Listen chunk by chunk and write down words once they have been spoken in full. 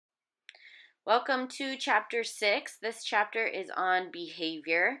Welcome to Chapter 6. This chapter is on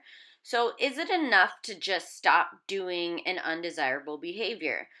behavior. So, is it enough to just stop doing an undesirable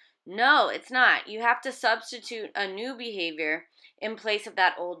behavior? No, it's not. You have to substitute a new behavior in place of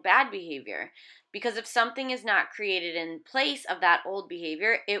that old bad behavior. Because if something is not created in place of that old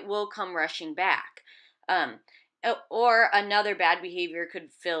behavior, it will come rushing back. Um, or another bad behavior could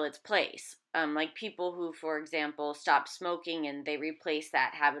fill its place. Like people who, for example, stop smoking and they replace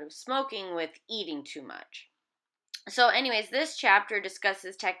that habit of smoking with eating too much. So, anyways, this chapter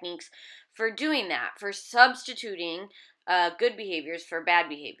discusses techniques for doing that, for substituting good behaviors for bad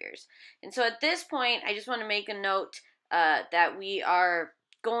behaviors. And so at this point, I just want to make a note that we are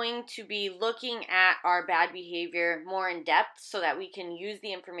going to be looking at our bad behavior more in depth so that we can use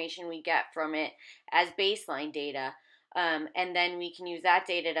the information we get from it as baseline data. And then we can use that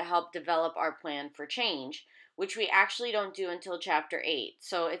data to help develop our plan for change, which we actually don't do until chapter 8.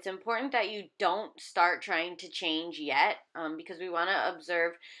 So it's important that you don't start trying to change yet because we want to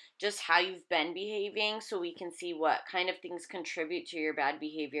observe just how you've been behaving so we can see what kind of things contribute to your bad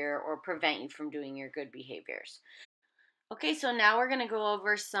behavior or prevent you from doing your good behaviors. Okay, so now we're going to go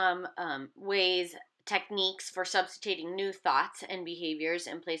over some techniques for substituting new thoughts and behaviors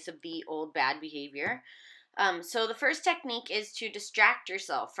in place of the old bad behavior. So the first technique is to distract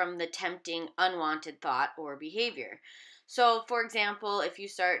yourself from the tempting unwanted thought or behavior. So, for example, if you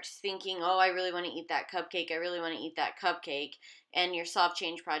start thinking, oh, I really want to eat that cupcake, and your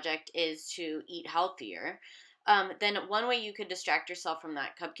self-change project is to eat healthier, then one way you could distract yourself from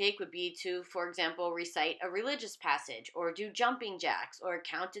that cupcake would be to, for example, recite a religious passage, or do jumping jacks, or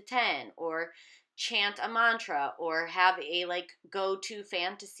count to 10, or chant a mantra, or have a go-to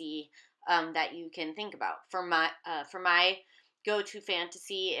fantasy that you can think about. For my go-to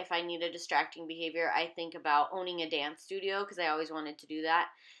fantasy, if I need a distracting behavior, I think about owning a dance studio because I always wanted to do that.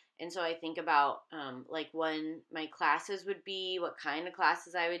 And so I think about when my classes would be, what kind of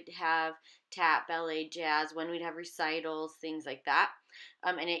classes I would have, tap, ballet, jazz, when we'd have recitals, things like that.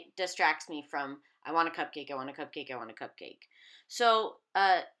 And it distracts me from, I want a cupcake, I want a cupcake, I want a cupcake. So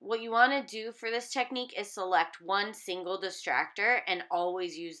what you want to do for this technique is select one single distractor and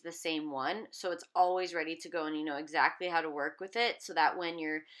always use the same one. So it's always ready to go and you know exactly how to work with it so that when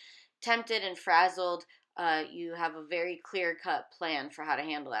you're tempted and frazzled, you have a very clear-cut plan for how to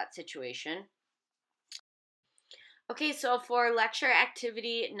handle that situation. Okay, so for lecture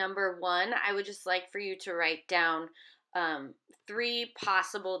activity number 1, I would just like for you to write down 3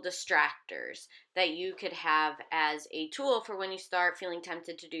 possible distractors that you could have as a tool for when you start feeling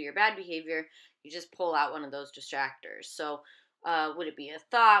tempted to do your bad behavior. You just pull out one of those distractors. So would it be a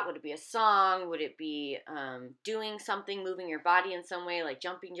thought? Would it be a song? Would it be doing something, moving your body in some way like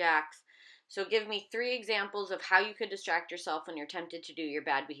jumping jacks? So give me 3 examples of how you could distract yourself when you're tempted to do your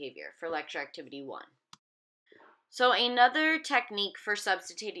bad behavior for lecture activity 1. So another technique for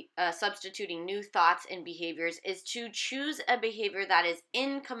substituting new thoughts and behaviors is to choose a behavior that is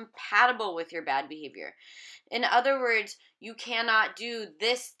incompatible with your bad behavior. In other words, you cannot do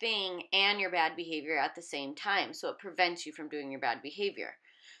this thing and your bad behavior at the same time, so it prevents you from doing your bad behavior.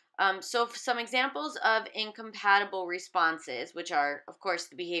 So some examples of incompatible responses, which are, of course,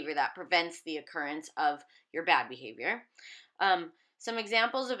 the behavior that prevents the occurrence of your bad behavior. Some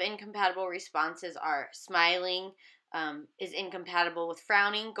examples of incompatible responses are smiling is incompatible with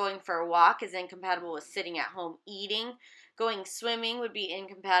frowning. Going for a walk is incompatible with sitting at home eating. Going swimming would be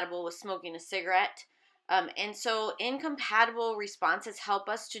incompatible with smoking a cigarette. And so incompatible responses help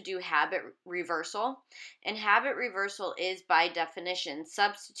us to do habit reversal. And habit reversal is, by definition,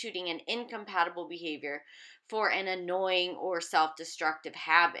 substituting an incompatible behavior for an annoying or self-destructive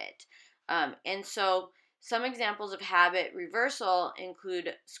habit. And so some examples of habit reversal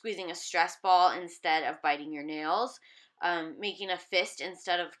include squeezing a stress ball instead of biting your nails, making a fist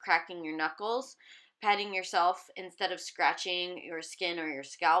instead of cracking your knuckles, patting yourself instead of scratching your skin or your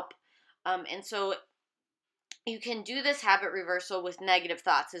scalp. And so you can do this habit reversal with negative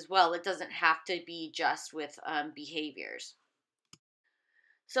thoughts as well. It doesn't have to be just with behaviors.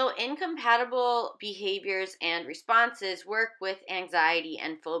 So incompatible behaviors and responses work with anxiety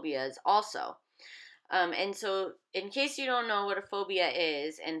and phobias also. And so in case you don't know what a phobia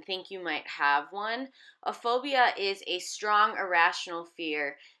is and think you might have one, a phobia is a strong irrational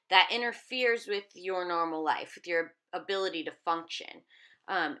fear that interferes with your normal life, with your ability to function.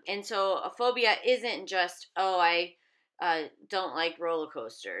 And so a phobia isn't just, oh, I don't like roller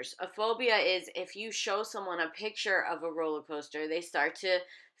coasters. A phobia is if you show someone a picture of a roller coaster, they start to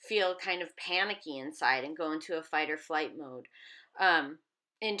feel kind of panicky inside and go into a fight or flight mode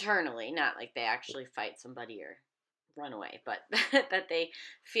internally, not like they actually fight somebody or run away, but that they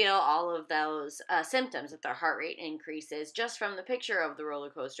feel all of those symptoms, that their heart rate increases just from the picture of the roller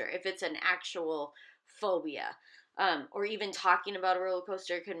coaster. If it's an actual phobia, or even talking about a roller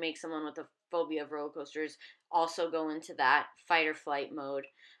coaster could make someone with a phobia of roller coasters also go into that fight or flight mode.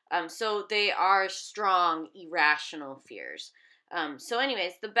 So they are strong, irrational fears. So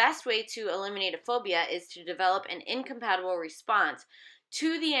anyways, the best way to eliminate a phobia is to develop an incompatible response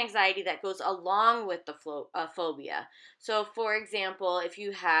to the anxiety that goes along with the phobia. So for example, if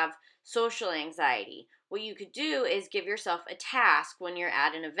you have social anxiety, what you could do is give yourself a task when you're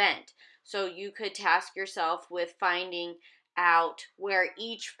at an event. So you could task yourself with finding out where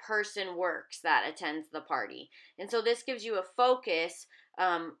each person works that attends the party. And so this gives you a focus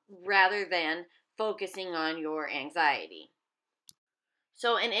rather than focusing on your anxiety.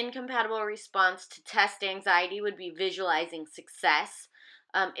 So an incompatible response to test anxiety would be visualizing success.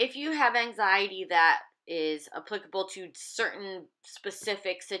 If you have anxiety that is applicable to certain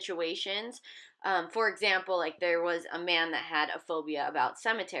specific situations, for example, like there was a man that had a phobia about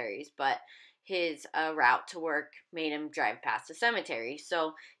cemeteries, but his route to work made him drive past a cemetery.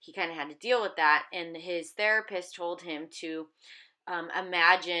 So he kind of had to deal with that, and his therapist told him to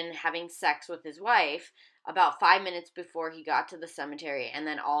imagine having sex with his wife about 5 minutes before he got to the cemetery, and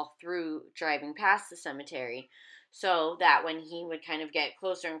then all through driving past the cemetery, so that when he would kind of get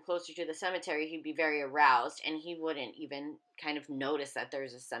closer and closer to the cemetery, he'd be very aroused and he wouldn't even kind of notice that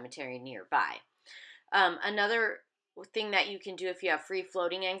there's a cemetery nearby. Another thing that you can do if you have free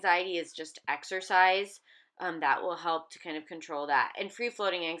floating anxiety is just exercise. That will help to kind of control that. And free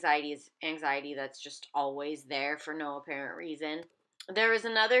floating anxiety is anxiety that's just always there for no apparent reason. There was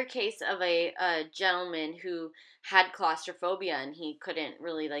another case of a gentleman who had claustrophobia, and he couldn't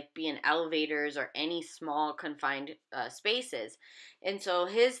really like be in elevators or any small confined spaces. And so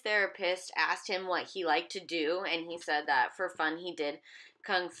his therapist asked him what he liked to do, and he said that for fun he did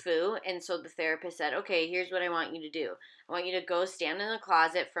kung fu. And so the therapist said, okay, here's what I want you to do. I want you to go stand in the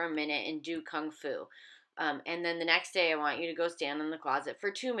closet for a minute and do kung fu. And then the next day I want you to go stand in the closet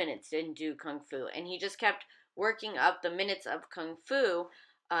for 2 minutes and do kung fu. And he just kept working up the minutes of kung fu,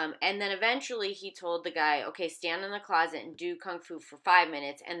 and then eventually he told the guy, okay, stand in the closet and do kung fu for 5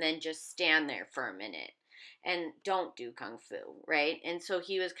 minutes, and then just stand there for a minute and don't do kung fu, right? And so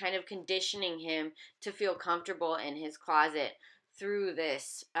he was kind of conditioning him to feel comfortable in his closet through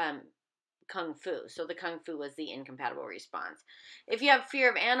this kung fu. So the kung fu was the incompatible response. If you have fear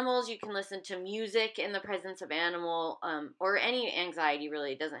of animals, you can listen to music in the presence of animal, or any anxiety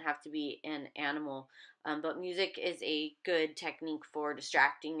really. It doesn't have to be an animal, but music is a good technique for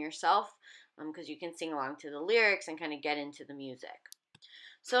distracting yourself, because you can sing along to the lyrics and kind of get into the music.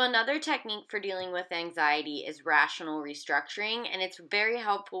 So another technique for dealing with anxiety is rational restructuring, and it's very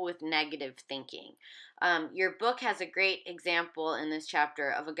helpful with negative thinking. Your book has a great example in this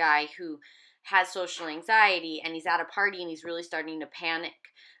chapter of a guy who has social anxiety, and he's at a party and he's really starting to panic.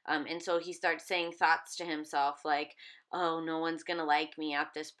 And so he starts saying thoughts to himself like, oh, no one's going to like me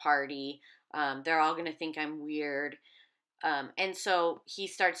at this party. They're all going to think I'm weird. And so he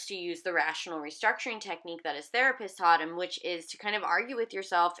starts to use the rational restructuring technique that his therapist taught him, which is to kind of argue with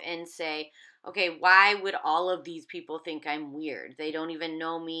yourself and say, okay, why would all of these people think I'm weird? They don't even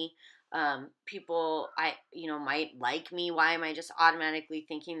know me. People might like me. Why am I just automatically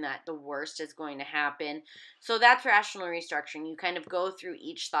thinking that the worst is going to happen? So that's rational restructuring. You kind of go through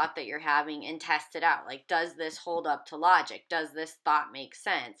each thought that you're having and test it out. Like, does this hold up to logic? Does this thought make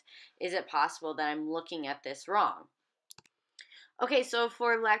sense? Is it possible that I'm looking at this wrong? Okay, so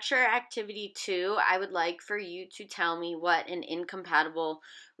for lecture activity 2, I would like for you to tell me what an incompatible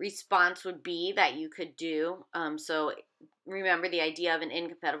response would be that you could do. So remember, the idea of an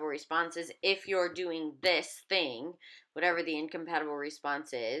incompatible response is if you're doing this thing, whatever the incompatible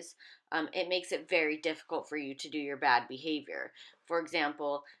response is, it makes it very difficult for you to do your bad behavior. For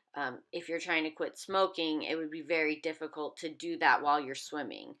example, if you're trying to quit smoking, it would be very difficult to do that while you're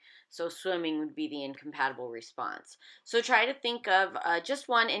swimming. So swimming would be the incompatible response. So try to think of just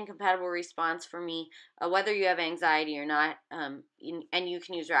one incompatible response for me, whether you have anxiety or not, and you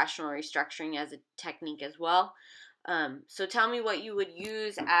can use rational restructuring as a technique as well. So tell me what you would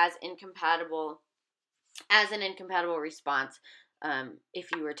use as an incompatible response if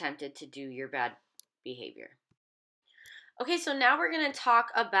you were tempted to do your bad behavior. Okay, so now we're going to talk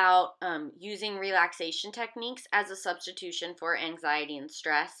about using relaxation techniques as a substitution for anxiety and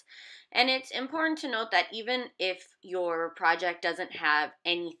stress. And it's important to note that even if your project doesn't have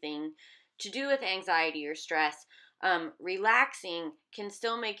anything to do with anxiety or stress, relaxing can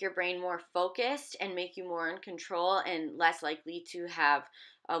still make your brain more focused and make you more in control and less likely to have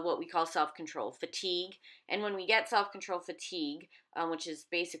what we call self-control fatigue. And when we get self-control fatigue, which is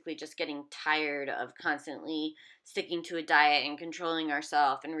basically just getting tired of constantly sticking to a diet and controlling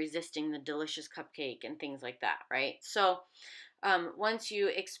ourselves and resisting the delicious cupcake and things like that, right? So once you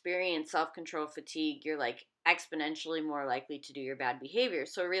experience self-control fatigue, you're like exponentially more likely to do your bad behavior.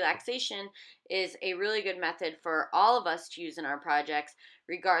 So relaxation is a really good method for all of us to use in our projects,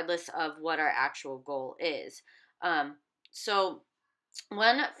 regardless of what our actual goal is. So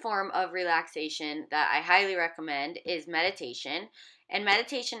one form of relaxation that I highly recommend is meditation. And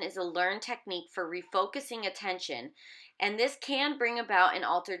meditation is a learned technique for refocusing attention, and this can bring about an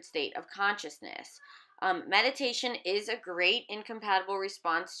altered state of consciousness. Meditation is a great incompatible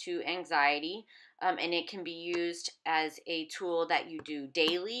response to anxiety, and it can be used as a tool that you do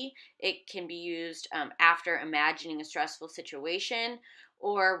daily. It can be used after imagining a stressful situation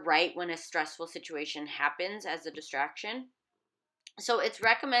or right when a stressful situation happens as a distraction. So it's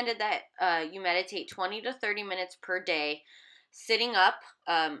recommended that you meditate 20 to 30 minutes per day, sitting up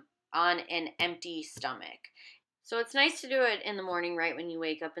on an empty stomach. So it's nice to do it in the morning, right when you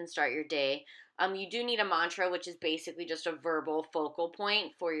wake up and start your day. You do need a mantra, which is basically just a verbal focal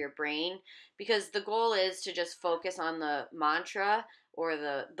point for your brain, because the goal is to just focus on the mantra or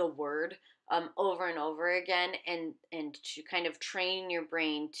the word over and over again, and to kind of train your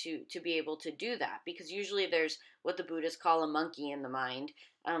brain to be able to do that, because usually there's what the Buddhists call a monkey in the mind,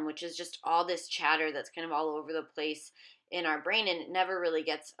 which is just all this chatter that's kind of all over the place in our brain, and it never really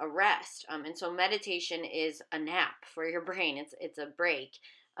gets a rest. And so meditation is a nap for your brain. It's a break,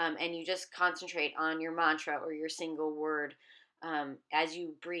 and you just concentrate on your mantra or your single word as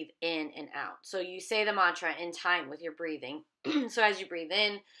you breathe in and out. So you say the mantra in time with your breathing. So as you breathe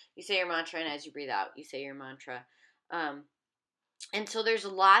in, you say your mantra, and as you breathe out, you say your mantra. And so there's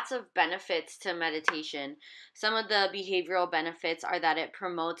lots of benefits to meditation. Some of the behavioral benefits are that it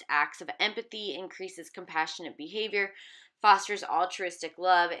promotes acts of empathy, increases compassionate behavior, fosters altruistic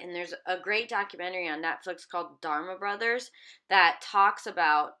love, and there's a great documentary on Netflix called Dharma Brothers that talks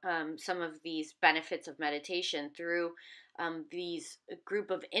about some of these benefits of meditation through these group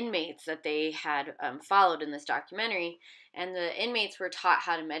of inmates that they had followed in this documentary. And the inmates were taught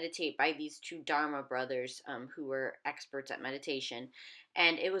how to meditate by these two Dharma brothers who were experts at meditation.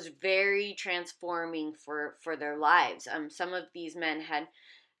 And it was very transforming for their lives. Some of these men had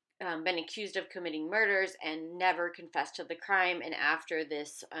been accused of committing murders and never confessed to the crime. And after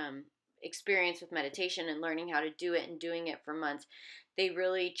this experience with meditation and learning how to do it and doing it for months, they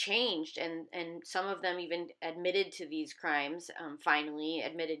really changed, and some of them even admitted to these crimes, finally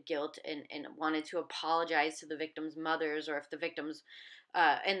admitted guilt, and wanted to apologize to the victims' mothers, or if the victims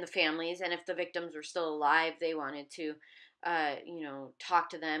and the families, and if the victims were still alive, they wanted to talk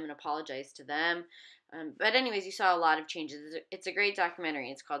to them and apologize to them. But anyways, you saw a lot of changes. It's a great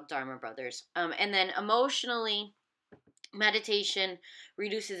documentary. It's called Dharma Brothers. And then emotionally, meditation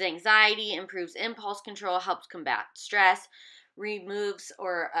reduces anxiety, improves impulse control, helps combat stress, reduces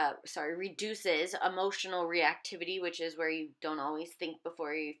emotional reactivity, which is where you don't always think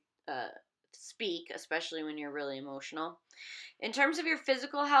before you speak, especially when you're really emotional. In terms of your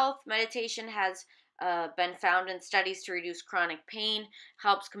physical health, meditation has been found in studies to reduce chronic pain,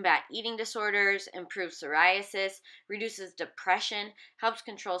 helps combat eating disorders, improves psoriasis, reduces depression, helps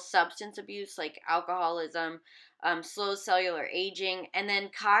control substance abuse like alcoholism, slows cellular aging, and then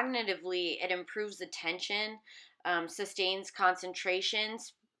cognitively it improves attention, sustains concentration,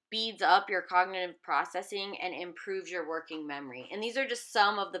 speeds up your cognitive processing, and improves your working memory. And these are just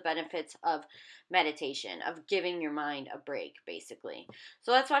some of the benefits of meditation, of giving your mind a break, basically.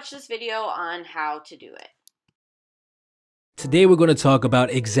 So let's watch this video on how to do it. Today we're going to talk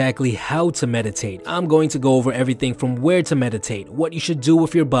about exactly how to meditate. I'm going to go over everything from where to meditate, what you should do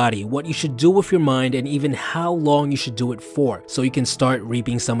with your body, what you should do with your mind, and even how long you should do it for, so you can start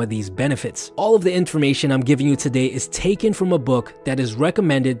reaping some of these benefits. All of the information I'm giving you today is taken from a book that is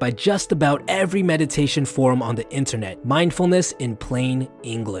recommended by just about every meditation forum on the internet, Mindfulness in Plain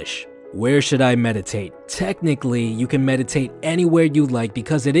English. Where should I meditate? Technically, you can meditate anywhere you like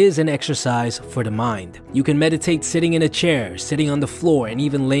because it is an exercise for the mind. You can meditate sitting in a chair, sitting on the floor, and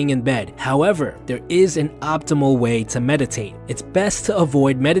even laying in bed. However, there is an optimal way to meditate. It's best to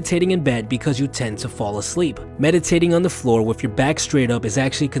avoid meditating in bed because you tend to fall asleep. Meditating on the floor with your back straight up is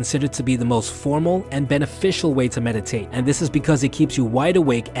actually considered to be the most formal and beneficial way to meditate, and this is because it keeps you wide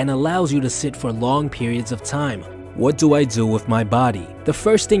awake and allows you to sit for long periods of time. What do I do with my body? The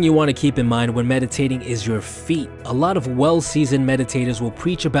first thing you want to keep in mind when meditating is your feet. A lot of well-seasoned meditators will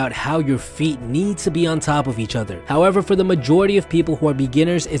preach about how your feet need to be on top of each other. However, for the majority of people who are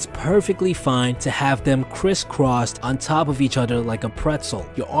beginners, it's perfectly fine to have them crisscrossed on top of each other like a pretzel.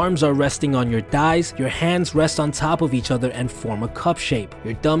 Your arms are resting on your thighs, your hands rest on top of each other and form a cup shape.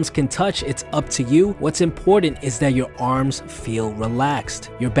 Your thumbs can touch, it's up to you. What's important is that your arms feel relaxed.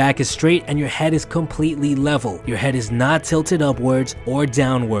 Your back is straight and your head is completely level. Your head is not tilted upwards or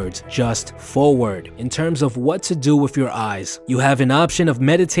downwards, just forward. In terms of what to do with your eyes, you have an option of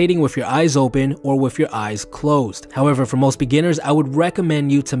meditating with your eyes open or with your eyes closed. However, for most beginners, I would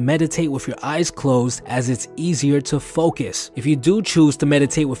recommend you to meditate with your eyes closed as it's easier to focus. If you do choose to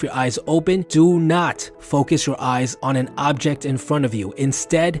meditate with your eyes open, do not focus your eyes on an object in front of you.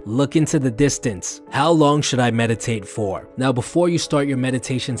 Instead, look into the distance. How long should I meditate for? Now, before you start your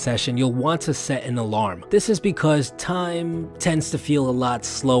meditation session, you'll want to set an alarm. This is because time tends to feel a lot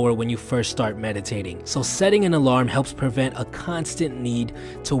slower when you first start meditating. So setting an alarm helps prevent a constant need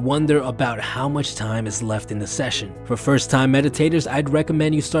to wonder about how much time is left in the session. For first-time meditators, I'd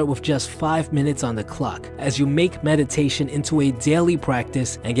recommend you start with just 5 minutes on the clock. As you make meditation into a daily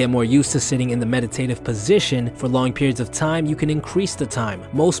practice and get more used to sitting in the meditative position for long periods of time, you can increase the time.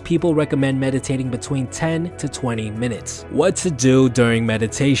 Most people recommend meditating between 10 to 20 minutes. What to do during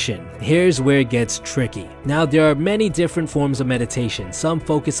meditation? Here's where it gets tricky. Now, there are many different forms of meditation. Some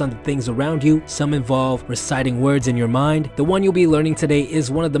focus on the things around you, some involve reciting words in your mind. The one you'll be learning today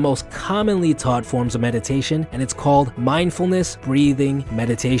is one of the most commonly taught forms of meditation, and it's called mindfulness breathing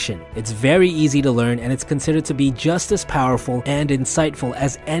meditation. It's very easy to learn, and it's considered to be just as powerful and insightful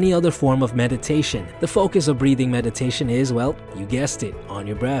as any other form of meditation. The focus of breathing meditation is, well, you guessed it, on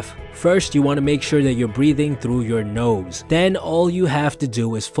your breath. First, you want to make sure that you're breathing through your nose. Then all you have to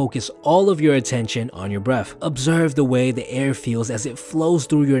do is focus all of your attention on your breath. Observe the way the air feels as it flows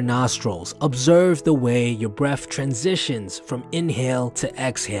through your nostrils. Observe the way your breath transitions from inhale to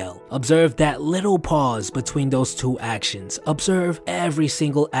exhale. Observe that little pause between those two actions. Observe every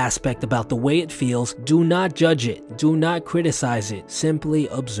single aspect about the way it feels. Do not judge it. Do not criticize it. Simply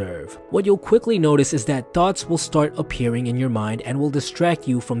observe. What you'll quickly notice is that thoughts will start appearing in your mind and will distract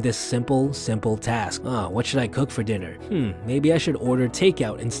you from this simple task. What should I cook for dinner? Maybe I should order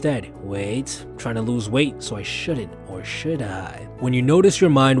takeout instead. Wait, I'm trying to lose weight, so I shouldn't, or should I? When you notice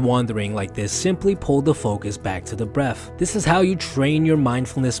your mind wandering like this, simply pull the focus back to the breath. This is how you train your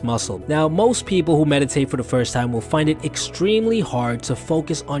mindfulness muscle. Now, most people who meditate for the first time will find it extremely hard to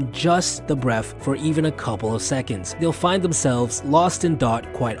focus on just the breath for even a couple of seconds. They'll find themselves lost in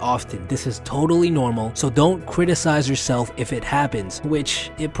thought quite often. This is totally normal, so don't criticize yourself if it happens,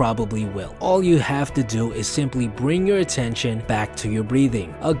 which it probably will. All you have to do is simply bring your attention back to your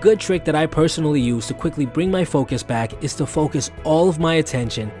breathing. A good trick that I personally use to quickly bring my focus back is to focus all of my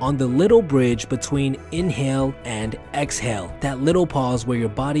attention on the little bridge between inhale and exhale, that little pause where your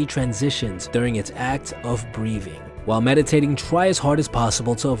body transitions during its act of breathing. While meditating, try as hard as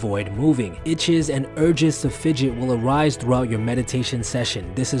possible to avoid moving. Itches and urges to fidget will arise throughout your meditation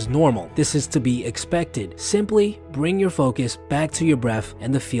session. This is normal. This is to be expected. Simply bring your focus back to your breath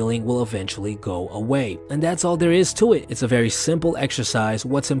and the feeling will eventually go away. And that's all there is to it. It's a very simple exercise.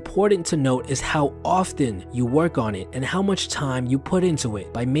 What's important to note is how often you work on it and how much time you put into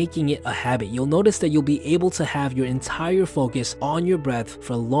it. By making it a habit, you'll notice that you'll be able to have your entire focus on your breath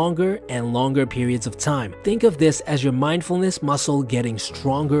for longer and longer periods of time. Think of this as your mindfulness muscle getting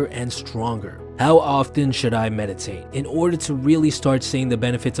stronger and stronger. How often should I meditate? In order to really start seeing the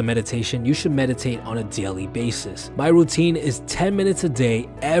benefits of meditation, you should meditate on a daily basis. My routine is 10 minutes a day,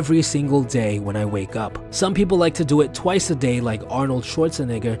 every single day when I wake up. Some people like to do it twice a day, like Arnold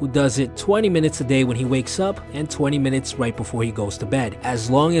Schwarzenegger, who does it 20 minutes a day when he wakes up and 20 minutes right before he goes to bed. As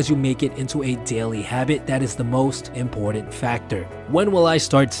long as you make it into a daily habit, that is the most important factor. When will I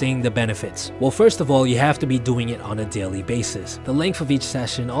start seeing the benefits? Well, first of all, you have to be doing it on a daily basis. The length of each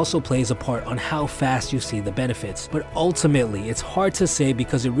session also plays a part on how fast you see the benefits, but ultimately it's hard to say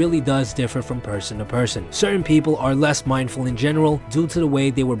because it really does differ from person to person. Certain people are less mindful in general due to the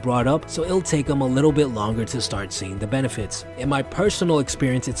way they were brought up, so it'll take them a little bit longer to start seeing the benefits. In my personal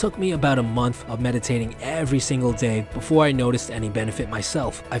experience, it took me about a month of meditating every single day before I noticed any benefit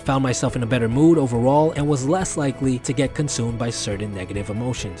myself. I found myself in a better mood overall and was less likely to get consumed by certain certain negative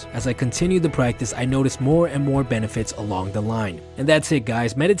emotions. As I continued the practice, I noticed more and more benefits along the line. And that's it,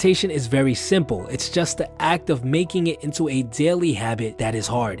 guys. Meditation is very simple. It's just the act of making it into a daily habit that is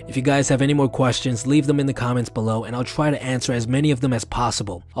hard. If you guys have any more questions, leave them in the comments below and I'll try to answer as many of them as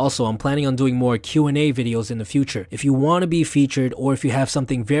possible. Also, I'm planning on doing more Q&A videos in the future. If you want to be featured or if you have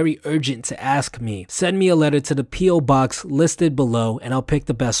something very urgent to ask me, send me a letter to the P.O. box listed below and I'll pick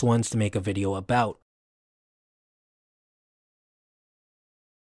the best ones to make a video about.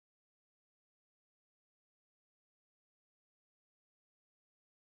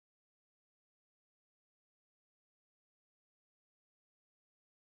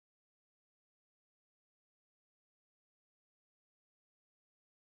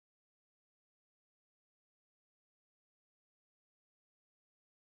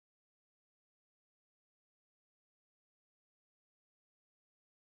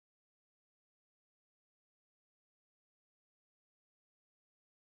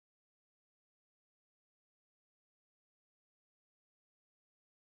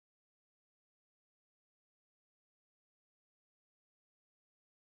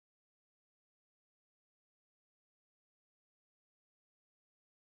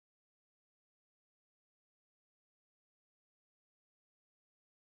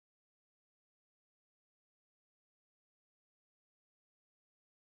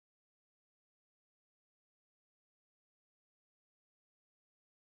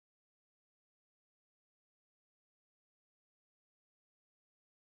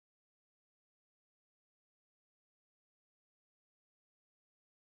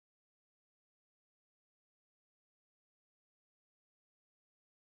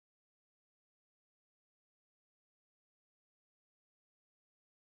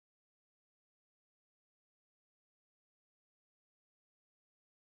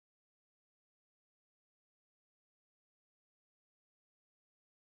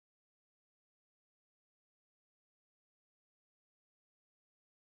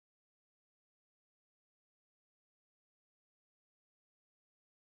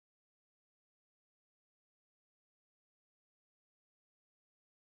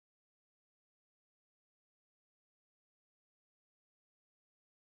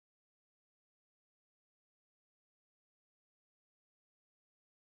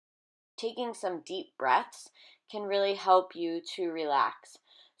 Taking some deep breaths can really help you to relax.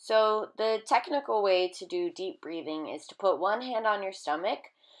 So the technical way to do deep breathing is to put one hand on your stomach,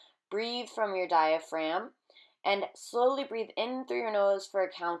 breathe from your diaphragm, and slowly breathe in through your nose for a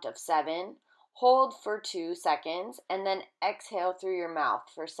count of 7, hold for 2 seconds, and then exhale through your mouth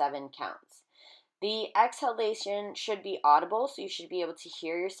for 7 counts. The exhalation should be audible, so you should be able to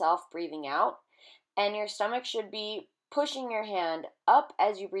hear yourself breathing out, and your stomach should be pushing your hand up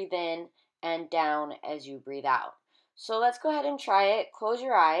as you breathe in and down as you breathe out. So let's go ahead and try it. Close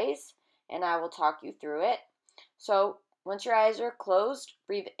your eyes and I will talk you through it. So once your eyes are closed,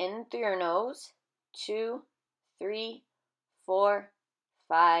 breathe in through your nose. 2, 3, 4,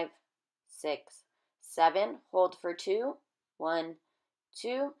 5, 6, 7. Hold for 2. 1,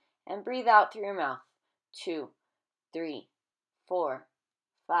 2. And breathe out through your mouth. 2, 3, 4,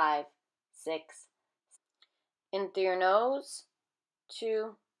 5, 6. In through your nose.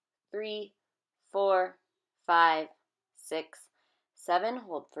 2, 3, 4, 5, 6, 7.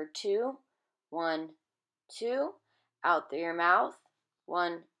 Hold for 2. 1, 2. Out through your mouth.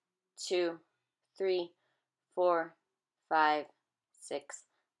 1, 2, 3, 4, 5, 6,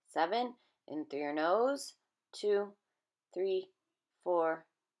 7. In through your nose. 2, 3, 4,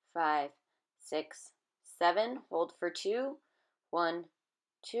 5, 6, 7. Hold for 2. 1,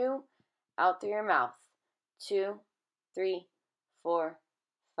 2. Out through your mouth. 2, 3, 4,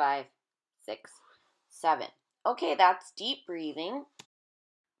 5, 6, 7. Okay, that's deep breathing.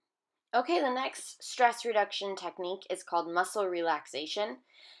 Okay, the next stress reduction technique is called muscle relaxation.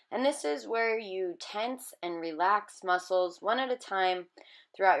 And this is where you tense and relax muscles one at a time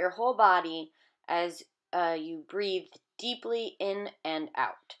throughout your whole body as you breathe deeply in and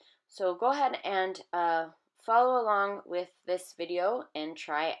out. So go ahead and follow along with this video and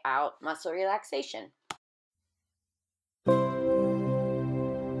try out muscle relaxation.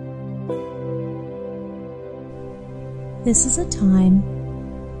 This is a time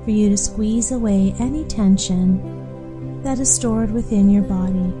for you to squeeze away any tension that is stored within your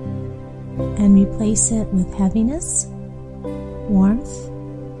body and replace it with heaviness, warmth,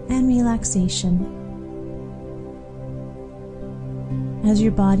 and relaxation. As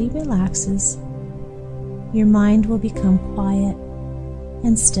your body relaxes, your mind will become quiet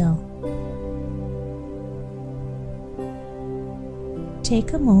and still.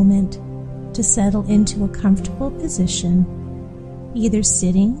 Take a moment to settle into a comfortable position either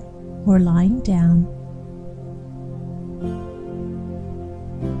sitting or lying down.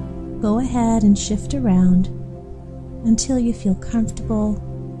 Go ahead and shift around until you feel comfortable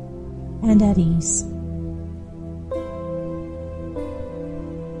and at ease.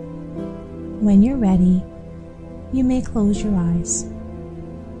 When you're ready, you may close your eyes.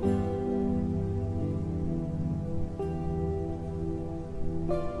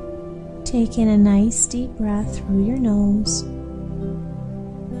 Take in a nice deep breath through your nose.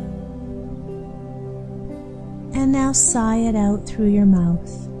 And now sigh it out through your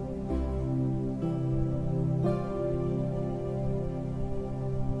mouth.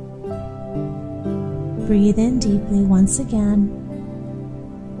 Breathe in deeply once again,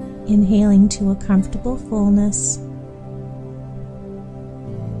 inhaling to a comfortable fullness.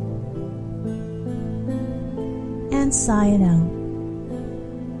 And sigh it out.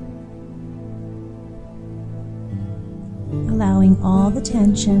 Allowing all the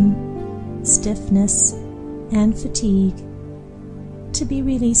tension, stiffness, and fatigue to be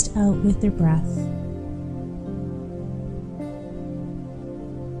released out with your breath.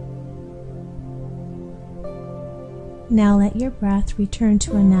 Now let your breath return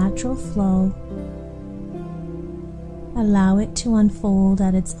to a natural flow. Allow it to unfold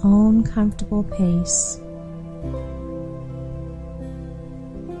at its own comfortable pace.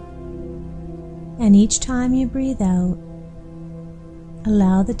 And each time you breathe out,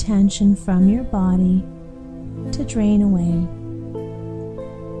 allow the tension from your body to drain away.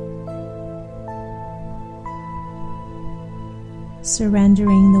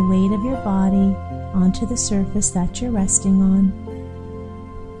 Surrendering the weight of your body onto the surface that you're resting on.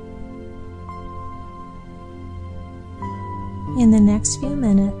 In the next few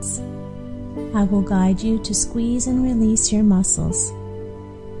minutes, I will guide you to squeeze and release your muscles,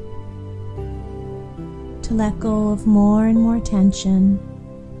 to let go of more and more tension,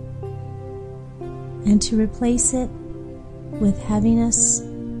 and to replace it with heaviness,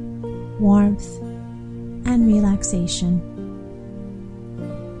 warmth, and relaxation.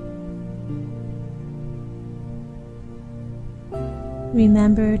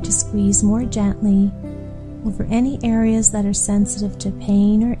 Remember to squeeze more gently over any areas that are sensitive to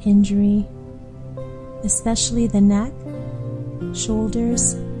pain or injury, especially the neck,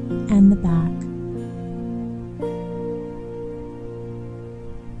 shoulders, and the back.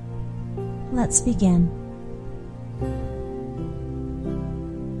 Let's begin.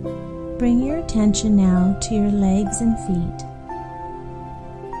 Bring your attention now to your legs and feet.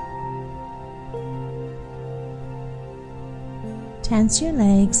 Tense your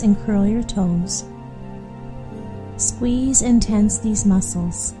legs and curl your toes. Squeeze and tense these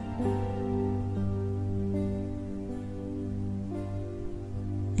muscles.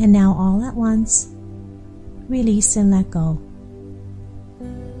 And now all at once, release and let go.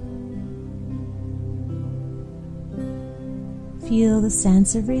 Feel the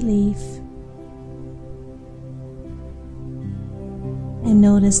sense of relief and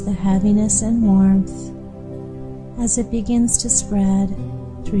notice the heaviness and warmth as it begins to spread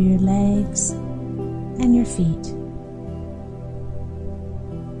through your legs and your feet.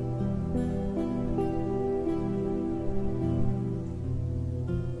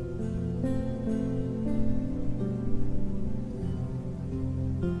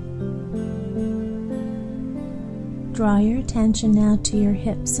 Draw your attention now to your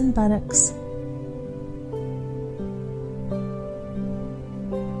hips and buttocks.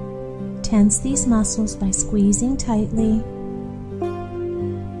 Tense these muscles by squeezing tightly.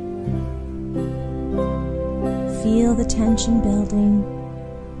 Feel the tension building.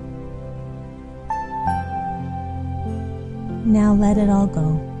 Now let it all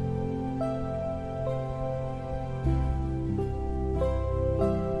go.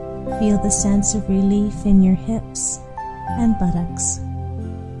 Feel the sense of relief in your hips and buttocks.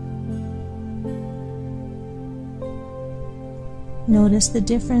 Notice the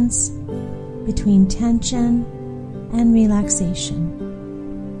difference between tension and relaxation.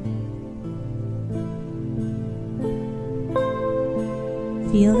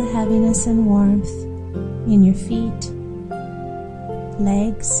 Feel the heaviness and warmth in your feet,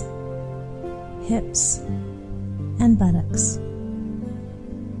 legs, hips, and buttocks.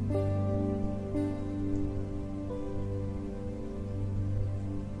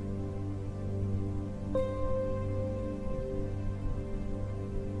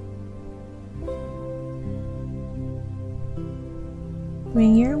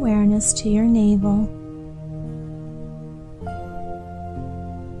 Bring your awareness to your navel.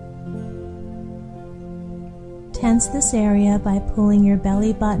 Tense this area by pulling your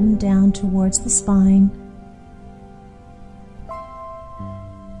belly button down towards the spine.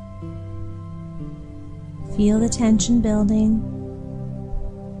 Feel the tension building.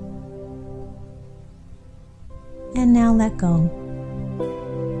 And now let go.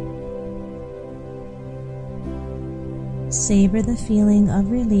 Savor the feeling of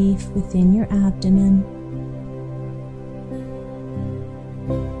relief within your abdomen.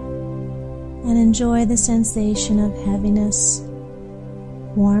 And enjoy the sensation of heaviness,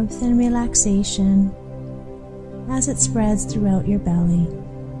 warmth, and relaxation as it spreads throughout your belly.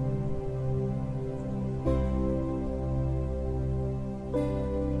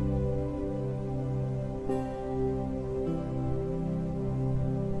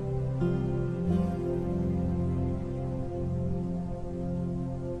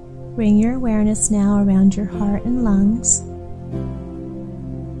 Bring your awareness now around your heart and lungs.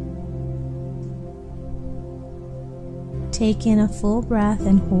 Take in a full breath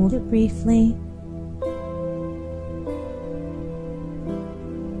and hold it briefly.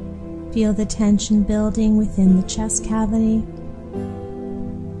 Feel the tension building within the chest cavity.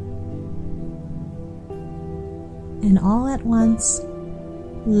 And all at once,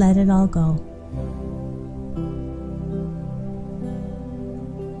 let it all go.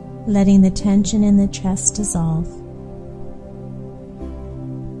 Letting the tension in the chest dissolve.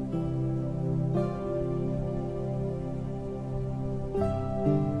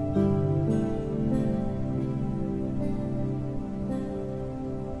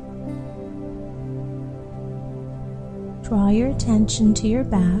 Draw your attention to your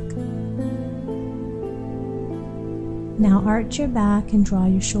back. Now arch your back and draw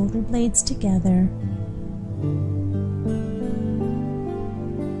your shoulder blades together.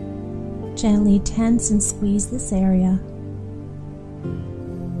 Gently tense and squeeze this area.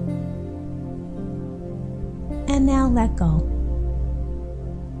 And now let go.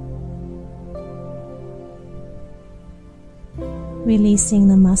 Releasing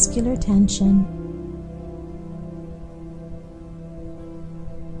the muscular tension.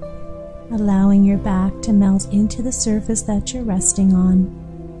 Allowing your back to melt into the surface that you're resting on.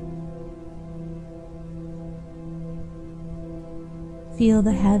 Feel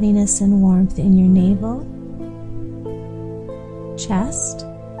the heaviness and warmth in your navel, chest,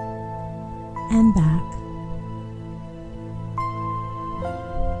 and back.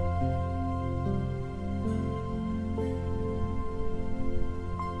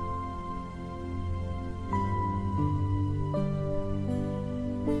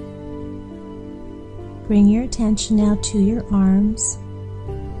 Bring your attention now to your arms.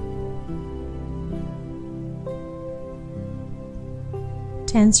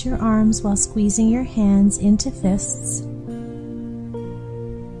 Tense your arms while squeezing your hands into fists.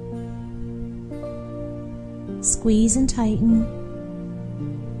 Squeeze and tighten.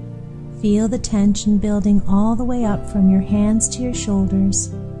 Feel the tension building all the way up from your hands to your shoulders.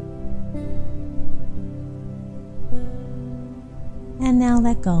 And now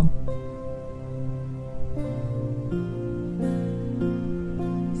let go.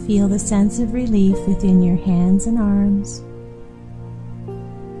 Feel the sense of relief within your hands and arms.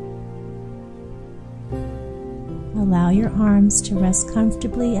 Allow your arms to rest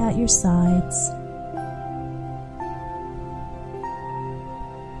comfortably at your sides.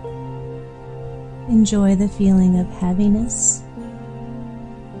 Enjoy the feeling of heaviness,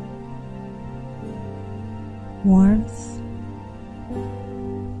 warmth,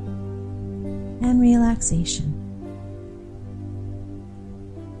 and relaxation.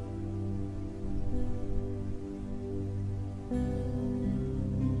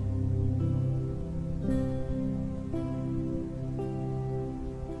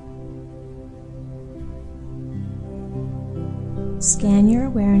 Scan your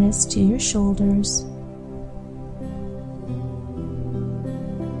awareness to your shoulders.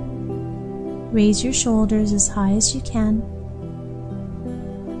 Raise your shoulders as high as you can.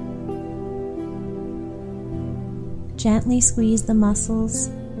 Gently squeeze the muscles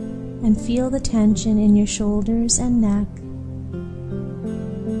and feel the tension in your shoulders and neck.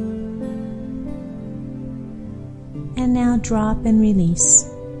 And now drop and release.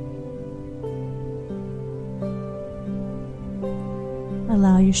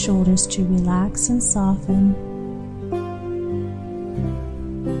 Allow your shoulders to relax and soften.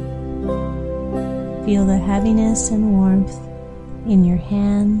 Feel the heaviness and warmth in your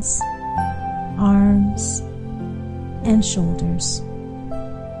hands, arms, and shoulders.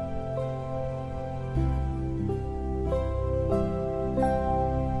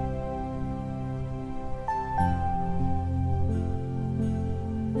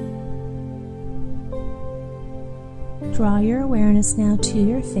 Draw your awareness now to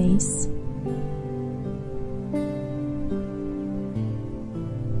your face.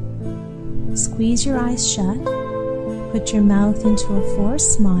 Squeeze your eyes shut, put your mouth into a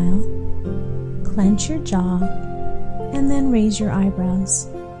forced smile, clench your jaw, and then raise your eyebrows.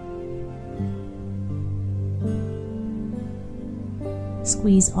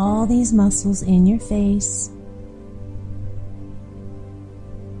 Squeeze all these muscles in your face.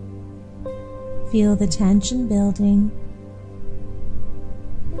 Feel the tension building.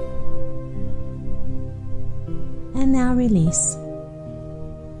 And now release.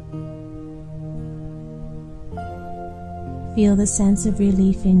 Feel the sense of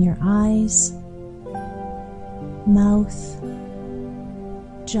relief in your eyes, mouth,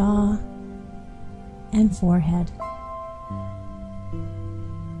 jaw, and forehead.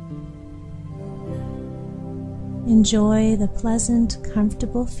 Enjoy the pleasant,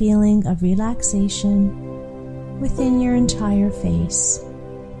 comfortable feeling of relaxation within your entire face.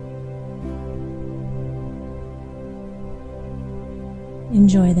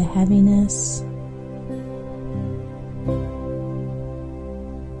 Enjoy the heaviness,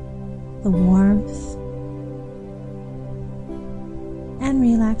 the warmth, and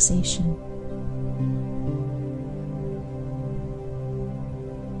relaxation.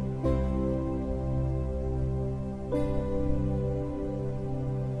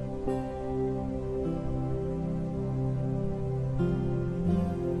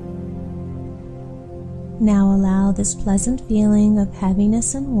 Now allow this pleasant feeling of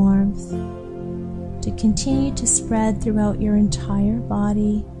heaviness and warmth to continue to spread throughout your entire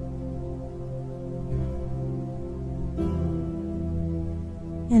body.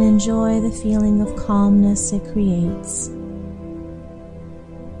 And enjoy the feeling of calmness it creates.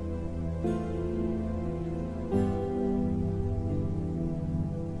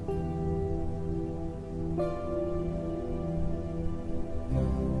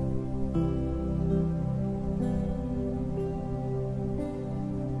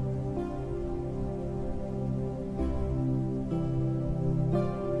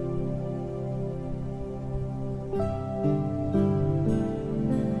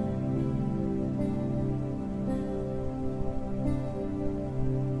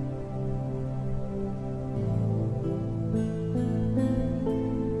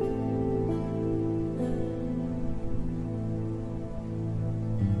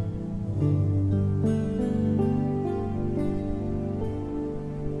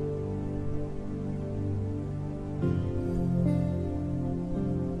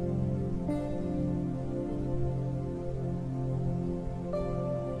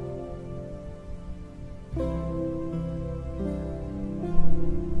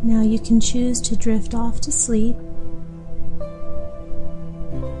 Now you can choose to drift off to sleep,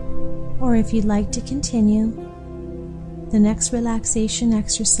 or if you'd like to continue, the next relaxation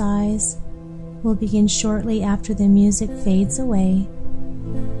exercise will begin shortly after the music fades away.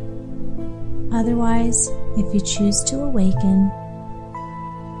 Otherwise, if you choose to awaken,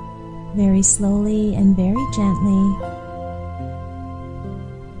 very slowly and very gently,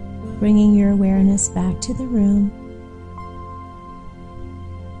 bringing your awareness back to the room,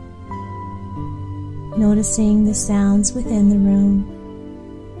 noticing the sounds within the room,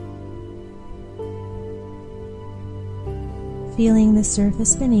 feeling the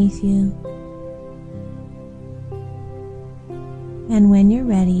surface beneath you, and when you're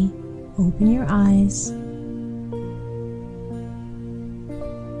ready, open your eyes.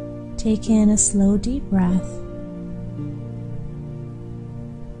 Take in a slow, deep breath,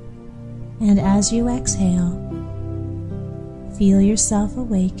 and as you exhale, feel yourself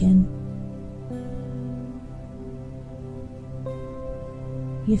awaken.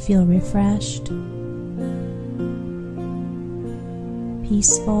 You feel refreshed,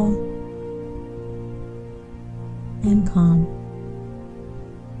 peaceful, and calm.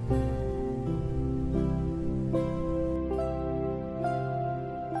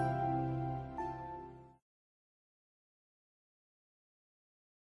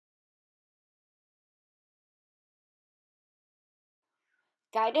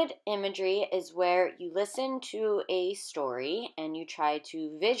 Guided imagery is where you listen to a story and you try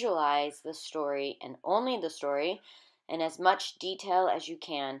to visualize the story and only the story in as much detail as you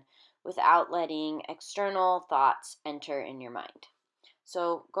can without letting external thoughts enter in your mind.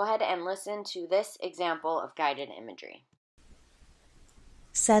 So go ahead and listen to this example of guided imagery.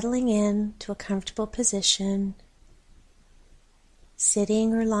 Settling in to a comfortable position,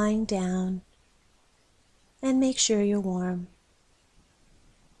 sitting or lying down, and make sure you're warm.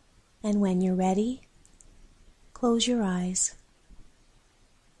 And when you're ready, close your eyes.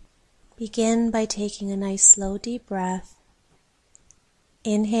 Begin by taking a nice slow deep breath,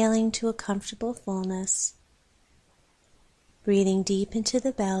 inhaling to a comfortable fullness, breathing deep into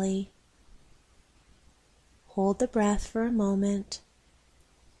the belly, hold the breath for a moment,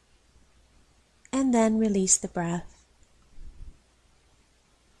 and then release the breath.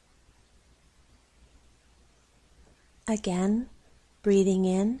 Again, breathing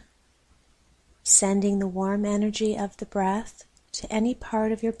in, sending the warm energy of the breath to any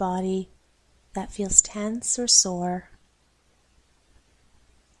part of your body that feels tense or sore.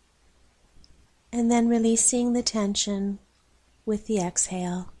 And then releasing the tension with the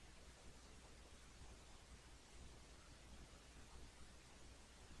exhale.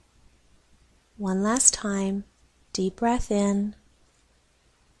 One last time, deep breath in,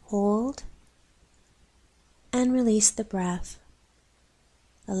 hold, and release the breath.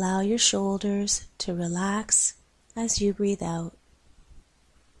 Allow your shoulders to relax as you breathe out.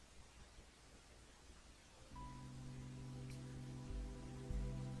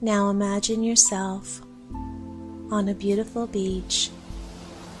 Now imagine yourself on a beautiful beach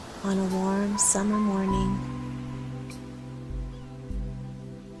on a warm summer morning.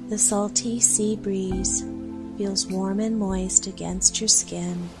 The salty sea breeze feels warm and moist against your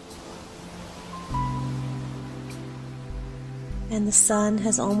skin, and the sun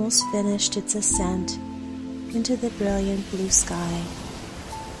has almost finished its ascent into the brilliant blue sky.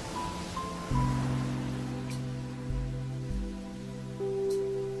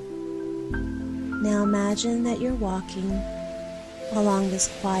 Now imagine that you're walking along this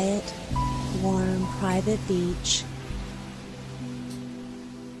quiet, warm, private beach.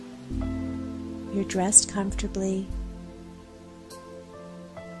 You're dressed comfortably,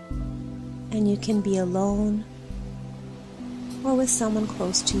 and you can be alone or with someone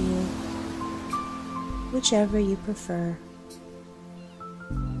close to you, whichever you prefer.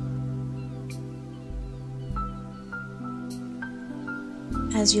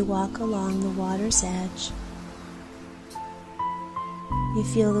 As you walk along the water's edge, you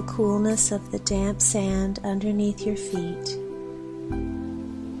feel the coolness of the damp sand underneath your feet.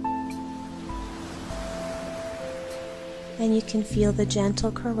 And you can feel the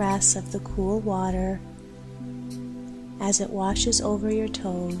gentle caress of the cool water as it washes over your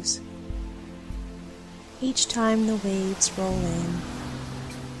toes each time the waves roll in.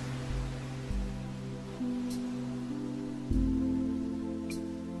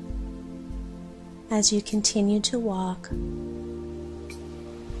 As you continue to walk,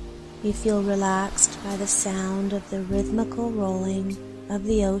 you feel relaxed by the sound of the rhythmical rolling of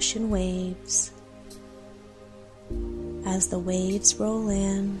the ocean waves as the waves roll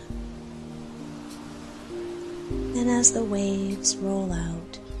in and as the waves roll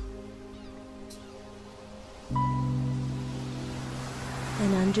out.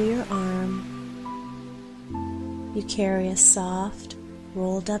 And under your arm, you carry a soft,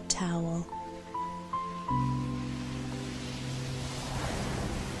 rolled up towel.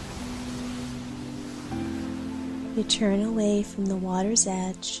 You turn away from the water's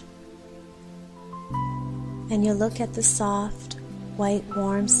edge and you look at the soft, white,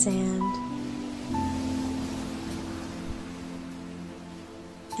 warm sand,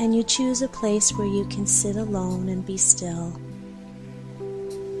 and you choose a place where you can sit alone and be still.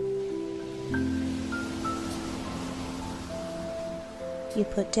 You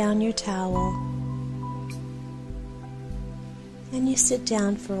put down your towel and you sit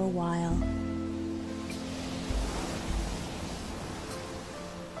down for a while.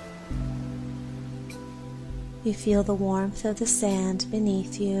 You feel the warmth of the sand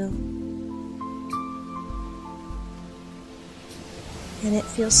beneath you, and it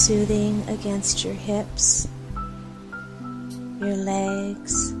feels soothing against your hips, your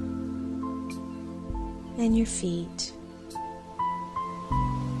legs, and your feet.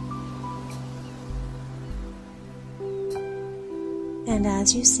 And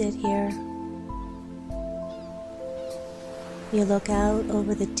as you sit here, you look out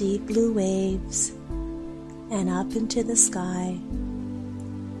over the deep blue waves and up into the sky,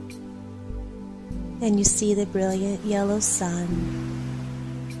 and you see the brilliant yellow sun.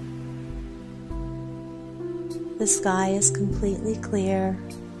 The sky is completely clear,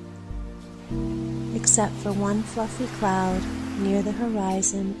 except for one fluffy cloud near the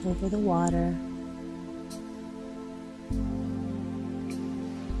horizon over the water.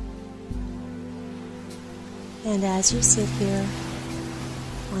 And as you sit here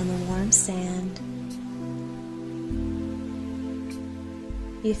on the warm sand,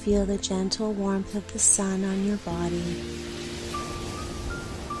 you feel the gentle warmth of the sun on your body.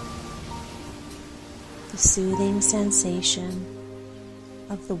 The soothing sensation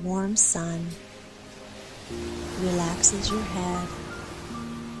of the warm sun relaxes your head,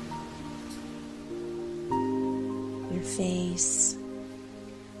 your face,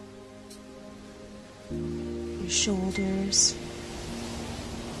 shoulders,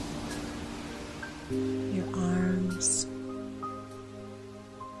 your arms,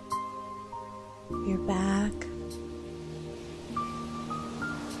 your back,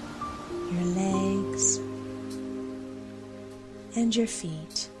 your legs, and your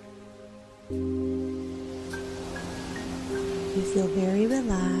feet. You feel very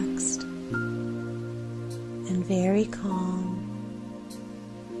relaxed and very calm.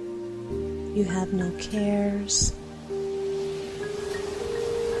 You have no cares,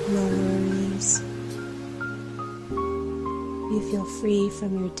 no worries. You feel free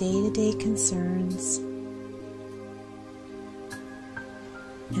from your day-to-day concerns,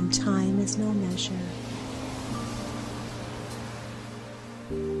 and time is no measure.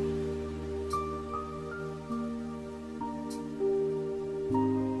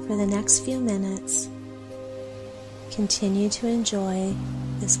 For the next few minutes, continue to enjoy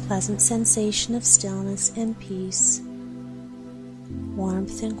this pleasant sensation of stillness and peace,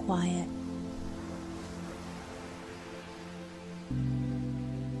 warmth and quiet.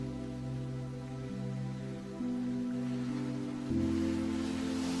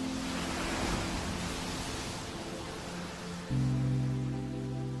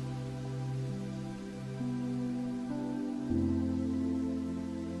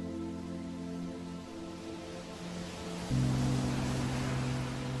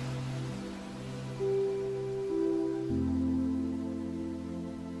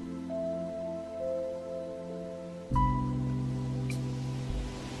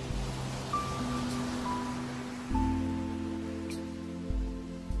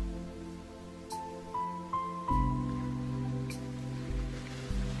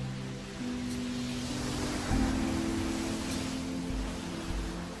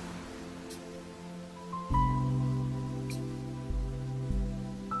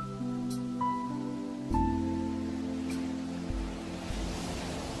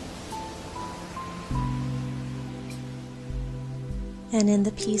 And in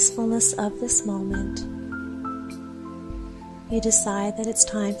the peacefulness of this moment, you decide that it's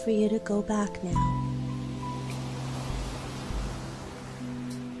time for you to go back now.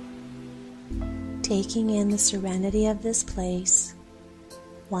 Taking in the serenity of this place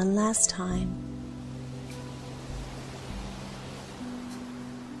one last time.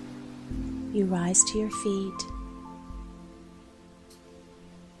 You rise to your feet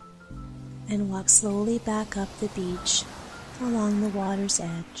and walk slowly back up the beach along the water's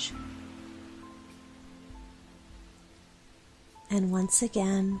edge. And once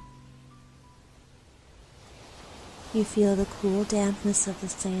again, you feel the cool dampness of the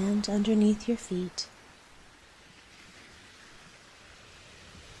sand underneath your feet.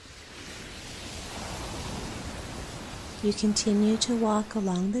 You continue to walk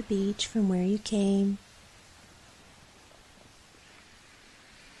along the beach from where you came,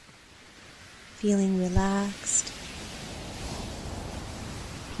 feeling relaxed,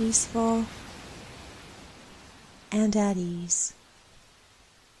 peaceful, and at ease.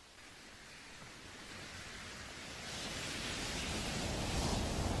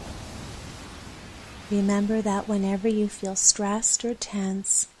 Remember that whenever you feel stressed or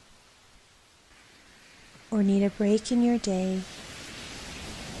tense, or need a break in your day,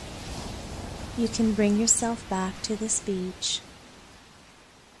 you can bring yourself back to this beach,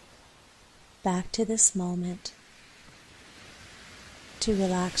 back to this moment, to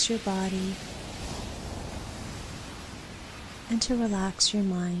relax your body and to relax your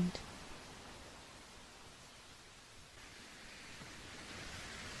mind.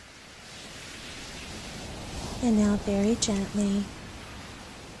 And now very gently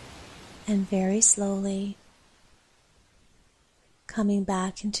and very slowly, coming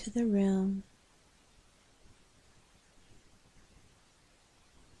back into the room,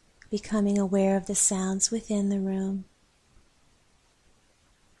 becoming aware of the sounds within the room,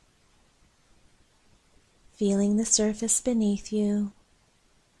 feeling the surface beneath you,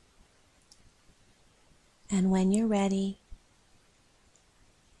 and when you're ready,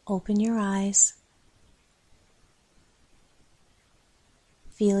 open your eyes.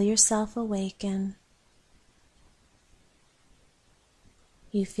 Feel yourself awaken.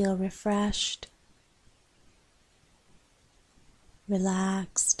 You feel refreshed,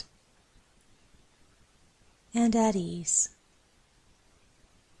 relaxed, and at ease.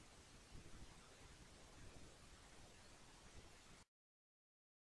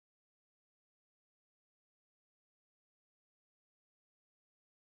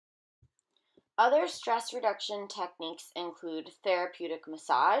 Other stress reduction techniques include therapeutic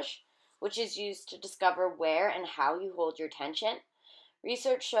massage, which is used to discover where and how you hold your tension.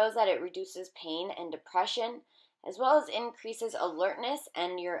 Research shows that it reduces pain and depression as well as increases alertness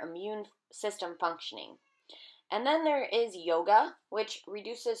and your immune system functioning. And then there is yoga, which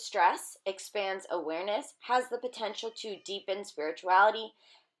reduces stress, expands awareness, has the potential to deepen spirituality,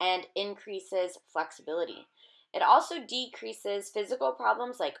 and increases flexibility. It also decreases physical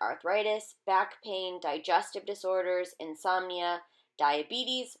problems like arthritis, back pain, digestive disorders, insomnia,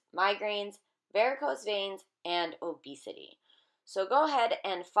 diabetes, migraines, varicose veins, and obesity. So go ahead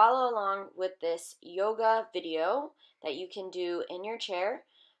and follow along with this yoga video that you can do in your chair.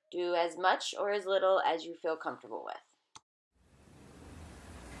 Do as much or as little as you feel comfortable with.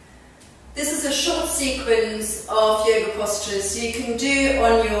 This is a short sequence of yoga postures you can do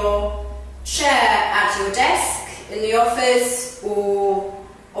on your chair at your desk, in the office, or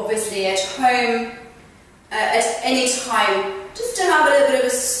obviously at home, at any time, just to have a little bit of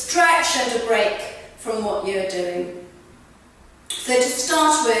a stretch and a break from what you're doing. So to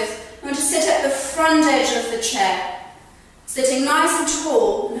start with, I'm going to sit at the front edge of the chair, sitting nice and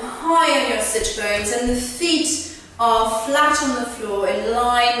tall and high on your sit bones, and the feet are flat on the floor in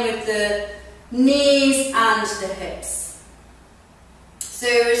line with the knees and the hips. So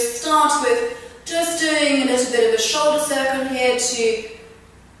we'll start with just doing a little bit of a shoulder circle here to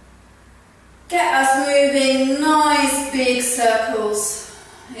get us moving, nice big circles.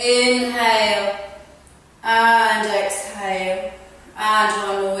 Inhale and exhale, and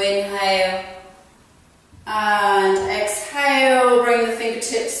one more inhale. And exhale, bring the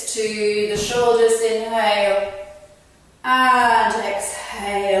fingertips to the shoulders, inhale, and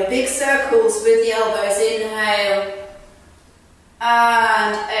exhale. Big circles with the elbows, inhale,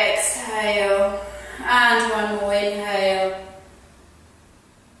 and exhale, and one more inhale,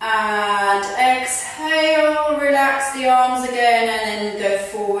 and exhale. Relax the arms again, and then go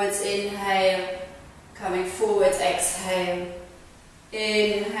forwards, inhale, coming forwards, exhale,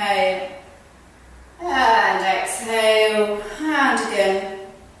 inhale, and exhale, and again.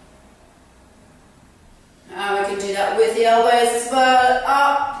 And we can do that with the elbows as well.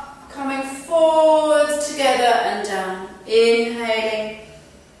 Up, coming forwards, together and down. Inhaling,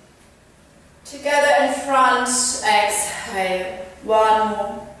 together in front, exhale. One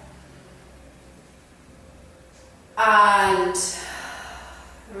more. And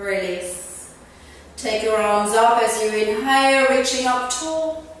release. Take your arms up as you inhale, reaching up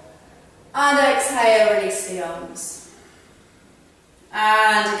tall. And exhale, release the arms.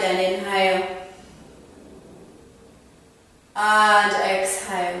 And again, inhale. And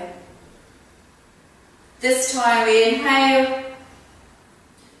exhale. This time we inhale.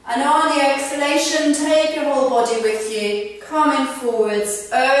 And on the exhalation, take your whole body with you. Coming forwards,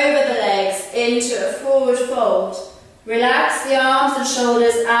 over the legs, into a forward fold. Relax the arms and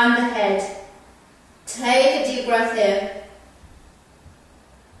shoulders and the head. Take a deep breath in.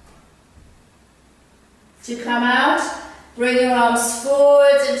 To come out, bring your arms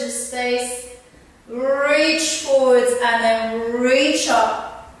forwards into space, reach forwards and then reach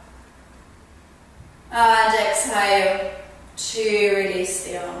up, and exhale to release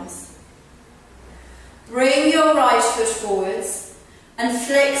the arms. Bring your right foot forwards and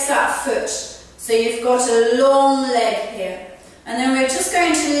flex that foot so you've got a long leg here, and then we're just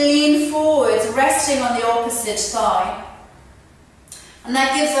going to lean forwards, resting on the opposite thigh. And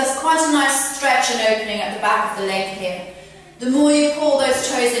that gives us quite a nice stretch and opening at the back of the leg here. The more you pull those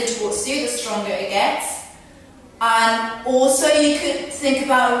toes in towards you, the stronger it gets. And also you could think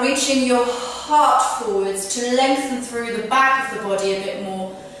about reaching your heart forwards to lengthen through the back of the body a bit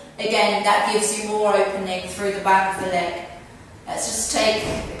more. Again, that gives you more opening through the back of the leg. Let's just take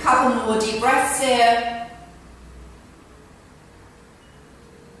a couple more deep breaths here.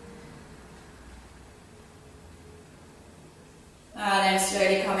 And then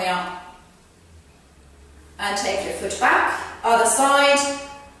slowly coming up. And take your foot back, other side,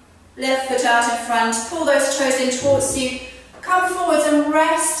 left foot out in front, pull those toes in towards you, come forwards and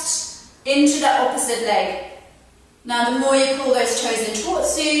rest into that opposite leg. Now the more you pull those toes in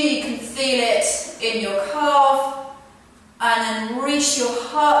towards you, you can feel it in your calf, and then reach your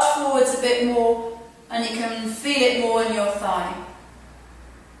heart forwards a bit more, and you can feel it more in your thigh.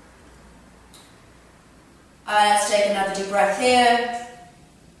 And let's take another deep breath here.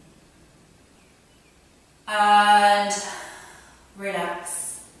 And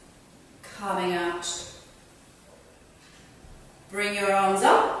relax. Coming out. Bring your arms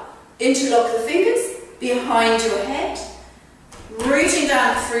up. Interlock the fingers behind your head. Rooting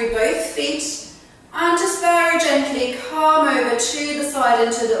down through both feet. And just very gently come over to the side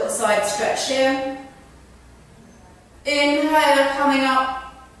into a little side stretch here. Inhale, coming up.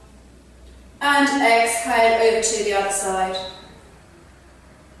 And exhale over to the other side.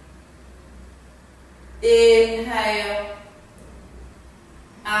 Inhale Inhale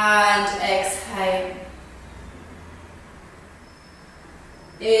and exhale.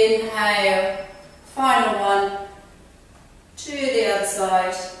 Inhale, final one, to the other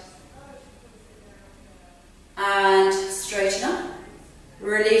side. And straighten up.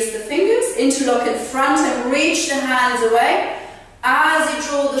 Release the fingers, interlock in front and reach the hands away as you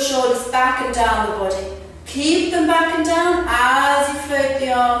draw the shoulders back and down the body. Keep them back and down as you float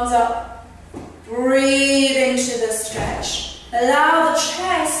the arms up. Breathe into the stretch. Allow the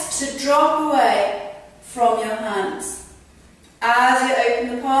chest to drop away from your hands. As you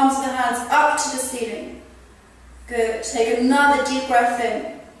open the palms of the hands up to the ceiling. Good. Take another deep breath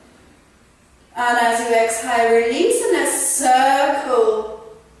in. And as you exhale, release and let's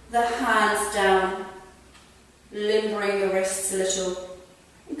circle the hands down. Limbering the wrists a little.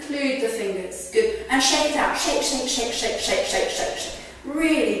 Include the fingers. Good. And shake it out. Shake, shake, shake, shake, shake, shake, shake, shake.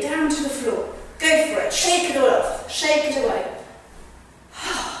 Really down to the floor. Go for it. Shake it all off. Shake it away.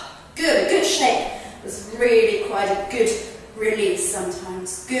 Good. Good shake. It was really quite a good release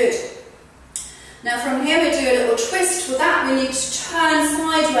sometimes. Good. Now from here we do a little twist. For that we need to turn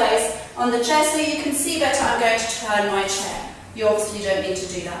sideways on the chair so you can see better. I'm going to turn my chair. You obviously don't need to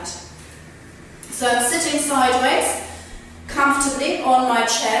do that. So I'm sitting sideways, comfortably on my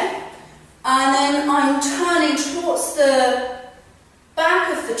chair, and then I'm turning towards the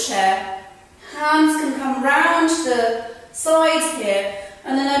back of the chair. Hands can come round the sides here,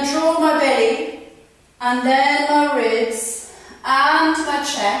 and then I draw my belly, and then my ribs, and my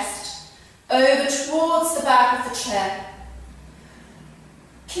chest, over towards the back of the chair.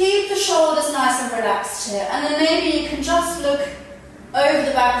 Keep the shoulders nice and relaxed here, and then maybe you can just look over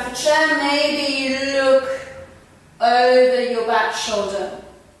the back of the chair, maybe you look over your back shoulder.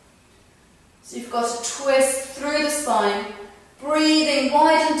 So you've got a twist through the spine, breathing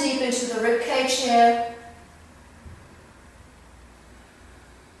wide and deep into the ribcage here.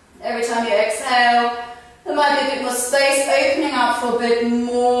 Every time you exhale, there might be a bit more space opening up for a bit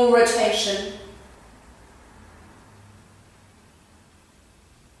more rotation.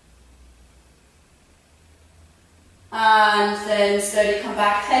 And then slowly come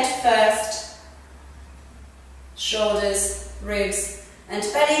back, head first, shoulders, ribs and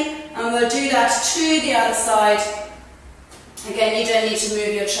belly, and we'll do that to the other side. Again, you don't need to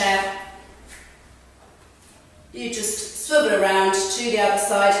move your chair. You just swivel around to the other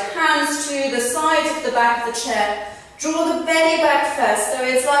side, hands to the sides of the back of the chair. Draw the belly back first, so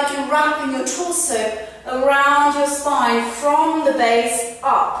it's like you're wrapping your torso around your spine from the base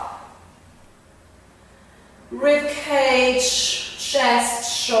up. Rib cage,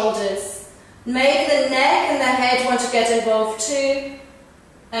 chest, shoulders. Maybe the neck and the head want to get involved too.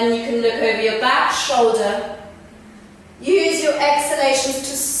 And you can look over your back shoulder. Use your exhalations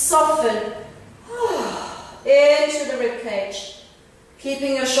to soften into the rib cage,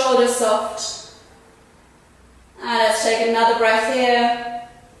 keeping your shoulders soft. And let's take another breath here.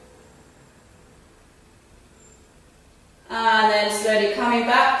 And then slowly coming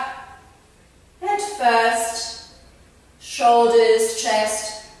back. Head first, shoulders,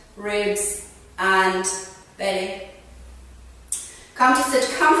 chest, ribs and belly. Come to sit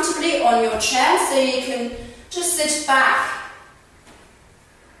comfortably on your chair so you can just sit back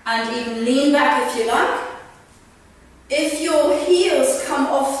and even lean back if you like. If your heels come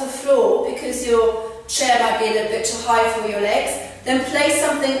off the floor because your chair might be a little bit too high for your legs, then place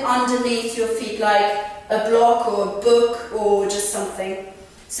something underneath your feet like a block or a book or just something.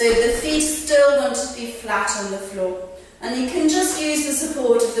 So the feet still want to be flat on the floor. And you can just use the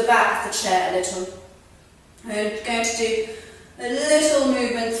support of the back of the chair a little. We're going to do a little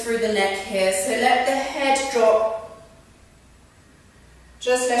movement through the neck here. So let the head drop.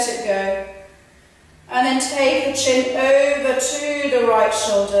 Just let it go. And then take the chin over to the right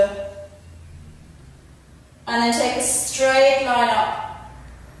shoulder. And then take a straight line up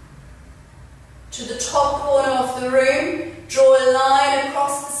to the top corner of the room. Draw a line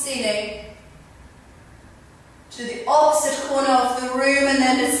across the ceiling to the opposite corner of the room, and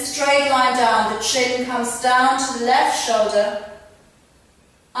then a straight line down. The chin comes down to the left shoulder,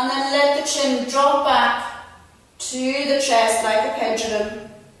 and then let the chin drop back to the chest like a pendulum,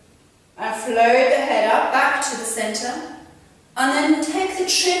 and float the head up back to the center, and then take the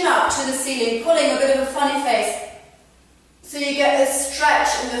chin up to the ceiling, pulling a bit of a funny face, so you get a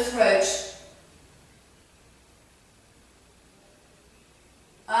stretch in the throat.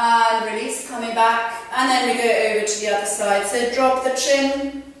 And release, coming back, and then we go over to the other side. So drop the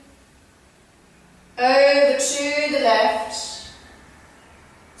chin over to the left,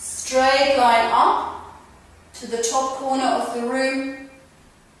 straight line up to the top corner of the room,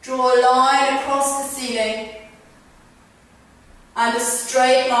 draw a line across the ceiling, and a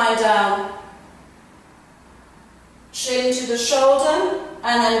straight line down. Chin to the shoulder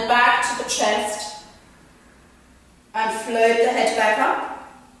and then back to the chest, and float the head back up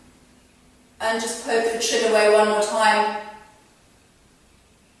and just poke the chin away one more time.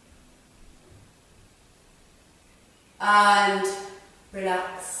 And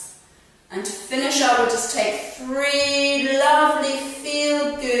relax. And to finish up, we'll just take 3 lovely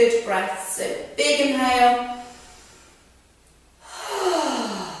feel-good breaths. So big inhale,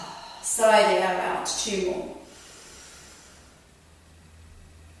 sigh the air out, 2 more.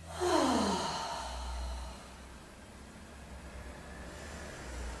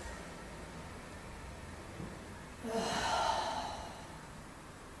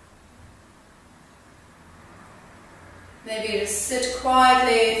 Maybe just sit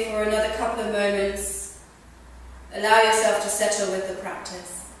quietly for another couple of moments. Allow yourself to settle with the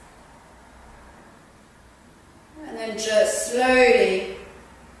practice. And then just slowly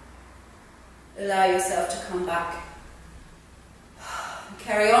allow yourself to come back.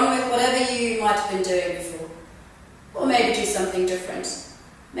 Carry on with whatever you might have been doing before. Or maybe do something different.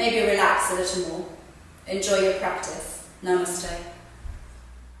 Maybe relax a little more. Enjoy your practice. Namaste.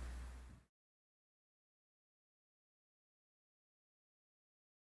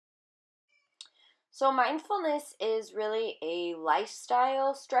 So mindfulness is really a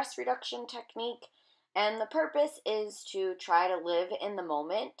lifestyle stress reduction technique, and the purpose is to try to live in the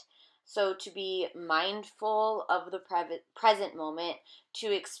moment. So to be mindful of the present moment,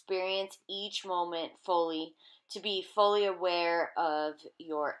 to experience each moment fully, to be fully aware of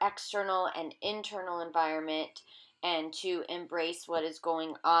your external and internal environment, and to embrace what is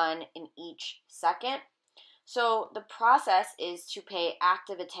going on in each second. So the process is to pay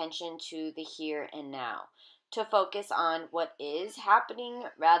active attention to the here and now, to focus on what is happening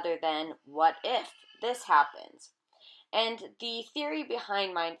rather than what if this happens. And the theory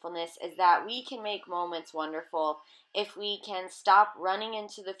behind mindfulness is that we can make moments wonderful if we can stop running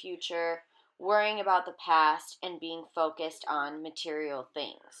into the future, worrying about the past, and being focused on material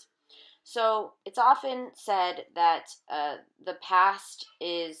things. So it's often said that the past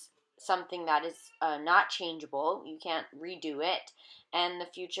is something that is not changeable. You can't redo it, and the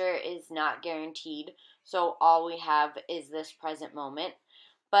future is not guaranteed, so all we have is this present moment.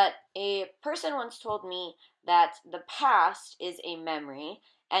 But a person once told me that the past is a memory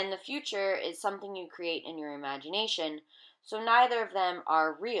and the future is something you create in your imagination, so neither of them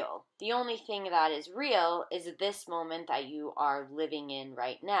are real. The only thing that is real is this moment that you are living in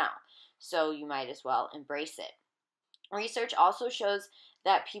right now, so you might as well embrace it. Research also shows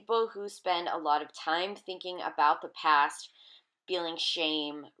that people who spend a lot of time thinking about the past, feeling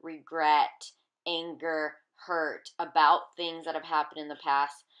shame, regret, anger, hurt about things that have happened in the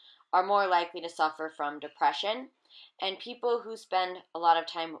past, are more likely to suffer from depression. And people who spend a lot of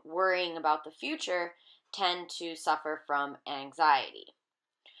time worrying about the future tend to suffer from anxiety.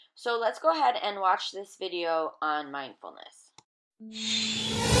 So let's go ahead and watch this video on mindfulness.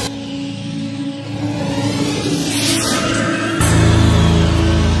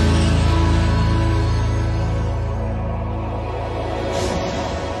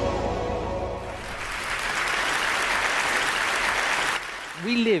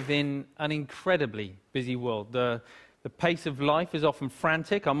 We live in an incredibly busy world. The pace of life is often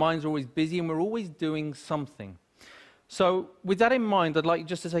frantic, our minds are always busy, and we're always doing something. So with that in mind, I'd like you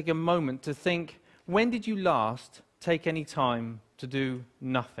just to take a moment to think, when did you last take any time to do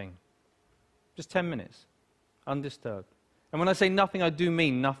nothing? Just 10 minutes, undisturbed. And when I say nothing, I do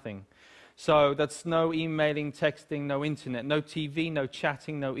mean nothing. So that's no emailing, texting, no internet, no TV, no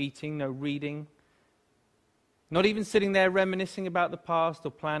chatting, no eating, no reading. Not even sitting there reminiscing about the past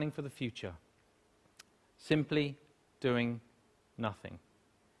or planning for the future. Simply doing nothing.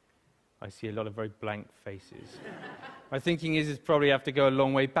 I see a lot of very blank faces. My thinking is probably have to go a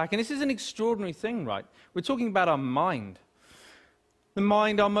long way back. And this is an extraordinary thing, right? We're talking about our mind. The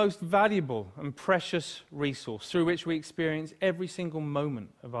mind, our most valuable and precious resource through which we experience every single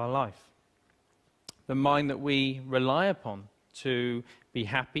moment of our life. The mind that we rely upon to be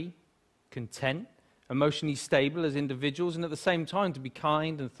happy, content, emotionally stable as individuals, and at the same time to be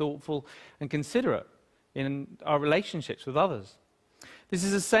kind and thoughtful and considerate in our relationships with others. This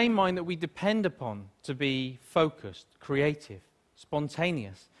is the same mind that we depend upon to be focused, creative,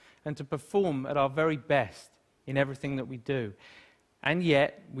 spontaneous, and to perform at our very best in everything that we do. And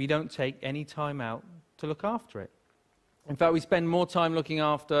yet, we don't take any time out to look after it. In fact, we spend more time looking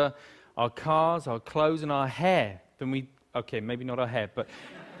after our cars, our clothes, and our hair than we... Okay, maybe not our hair, but...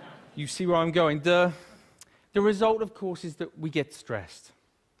 You see where I'm going. The result, of course, is that we get stressed.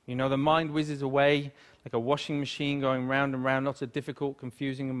 You know, the mind whizzes away like a washing machine going round and round, lots of difficult,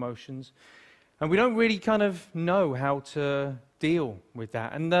 confusing emotions. And we don't really kind of know how to deal with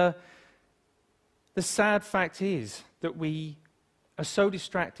that. And the sad fact is that we are so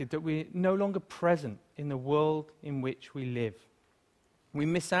distracted that we're no longer present in the world in which we live. We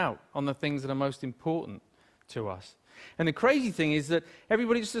miss out on the things that are most important to us. And the crazy thing is that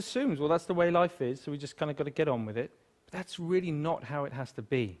everybody just assumes, well, that's the way life is, so we just kind of got to get on with it. But that's really not how it has to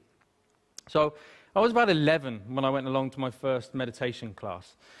be. So I was about 11 when I went along to my first meditation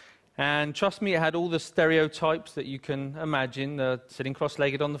class. And trust me, it had all the stereotypes that you can imagine, the sitting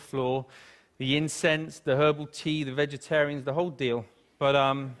cross-legged on the floor, the incense, the herbal tea, the vegetarians, the whole deal. But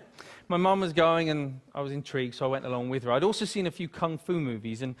my mum was going and I was intrigued, so I went along with her. I'd also seen a few kung fu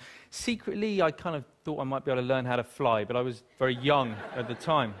movies, and secretly I kind of thought I might be able to learn how to fly, but I was very young at the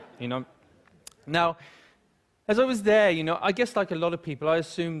time, you know. Now, as I was there, you know, I guess like a lot of people, I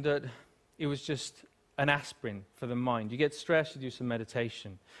assumed that it was just an aspirin for the mind. You get stressed, you do some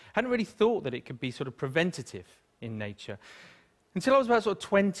meditation. I hadn't really thought that it could be sort of preventative in nature. Until I was about sort of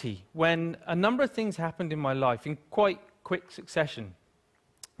 20, when a number of things happened in my life in quite quick succession.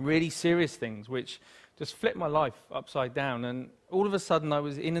 Really serious things, which just flipped my life upside down. And all of a sudden, I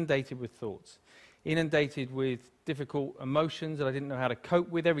was inundated with thoughts, inundated with difficult emotions that I didn't know how to cope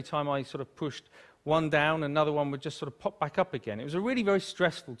with. Every time I sort of pushed one down, another one would just sort of pop back up again. It was a really very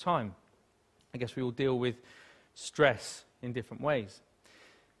stressful time. I guess we all deal with stress in different ways.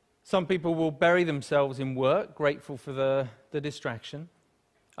 Some people will bury themselves in work, grateful for the distraction.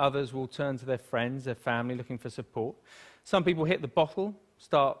 Others will turn to their friends, their family, looking for support. Some people hit the bottle,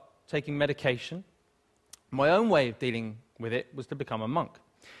 start taking medication. My own way of dealing with it was to become a monk.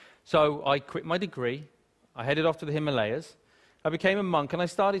 So I quit my degree, I headed off to the Himalayas, I became a monk, and I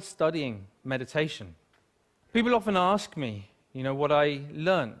started studying meditation. People often ask me, you know, what I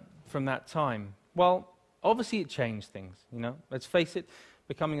learned from that time. Well, obviously it changed things, you know. Let's face it,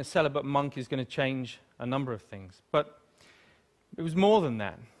 becoming a celibate monk is going to change a number of things. But it was more than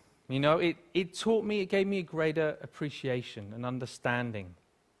that. You know, it taught me, it gave me a greater appreciation and understanding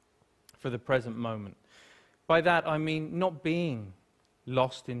for the present moment. By that, I mean not being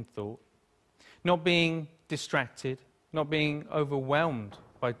lost in thought, not being distracted, not being overwhelmed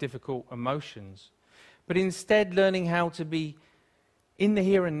by difficult emotions, but instead learning how to be in the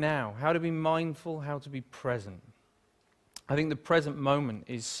here and now, how to be mindful, how to be present. I think the present moment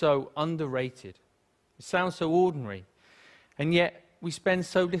is so underrated. It sounds so ordinary, and yet we spend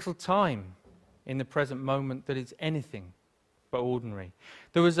so little time in the present moment that it's anything but ordinary.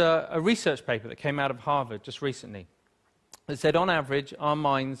 There was a research paper that came out of Harvard just recently that said on average our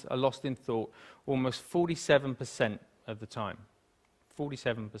minds are lost in thought almost 47% of the time.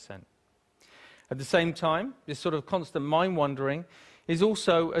 47%. At the same time, this sort of constant mind wandering is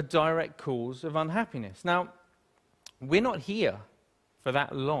also a direct cause of unhappiness. Now, we're not here for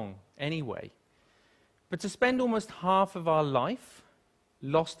that long anyway, but to spend almost half of our life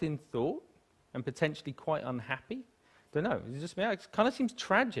lost in thought and potentially quite unhappy, don't know, it kind of seems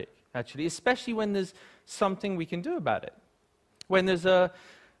tragic, actually, especially when there's something we can do about it. When there's a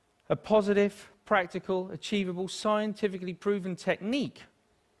positive, practical, achievable, scientifically proven technique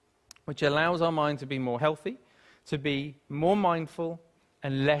which allows our mind to be more healthy, to be more mindful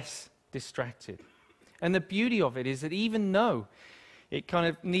and less distracted. And the beauty of it is that even though it kind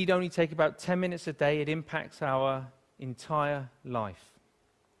of need only take about 10 minutes a day, it impacts our entire life.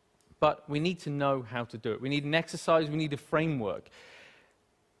 But we need to know how to do it. We need an exercise, we need a framework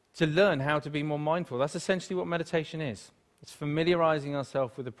to learn how to be more mindful. That's essentially what meditation is. It's familiarizing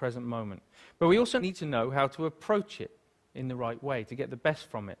ourselves with the present moment. But we also need to know how to approach it in the right way, to get the best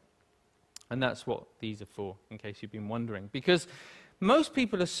from it. And that's what these are for, in case you've been wondering. Because most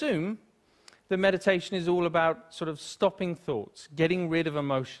people assume that meditation is all about sort of stopping thoughts, getting rid of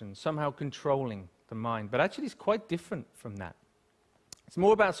emotions, somehow controlling the mind. But actually it's quite different from that. It's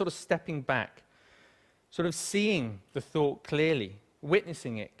more about sort of stepping back, sort of seeing the thought clearly,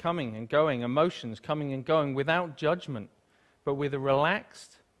 witnessing it coming and going, emotions coming and going without judgment, but with a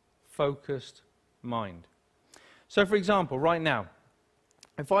relaxed, focused mind. So for example, right now,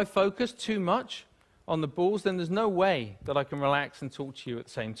 if I focus too much on the balls, then there's no way that I can relax and talk to you at the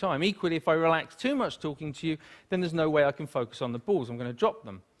same time. Equally, if I relax too much talking to you, then there's no way I can focus on the balls. I'm going to drop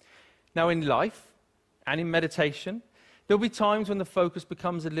them. Now in life and in meditation, there'll be times when the focus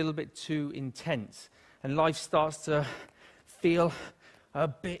becomes a little bit too intense and life starts to feel a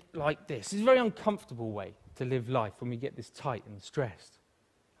bit like this. It's a very uncomfortable way to live life when we get this tight and stressed.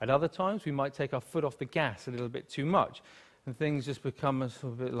 At other times, we might take our foot off the gas a little bit too much and things just become a little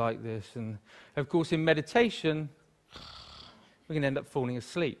bit like this. And of course, in meditation, we can end up falling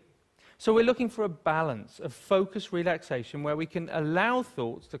asleep. So we're looking for a balance of focused relaxation where we can allow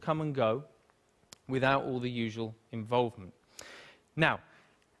thoughts to come and go without all the usual involvement. Now,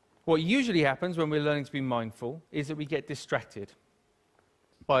 what usually happens when we're learning to be mindful is that we get distracted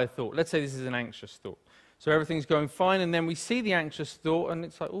by a thought. Let's say this is an anxious thought. So everything's going fine, and then we see the anxious thought, and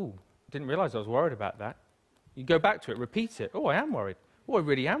it's like, oh, I didn't realize I was worried about that. You go back to it, repeat it. Oh, I am worried. Oh, I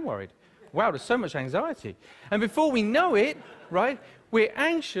really am worried. Wow, there's so much anxiety. And before we know it, right, we're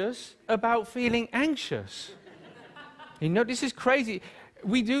anxious about feeling anxious. You know, this is crazy.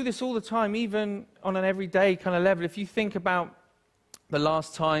 We do this all the time, even on an everyday kind of level. If you think about the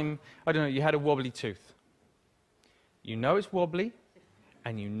last time, I don't know, you had a wobbly tooth. You know it's wobbly,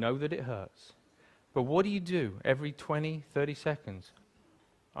 and you know that it hurts. But what do every 20, 30 seconds?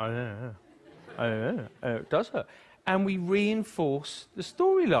 I don't know. I don't know. It does hurt. And we reinforce the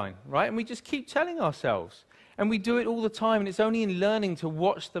storyline, right? And we just keep telling ourselves. And we do it all the time, and it's only in learning to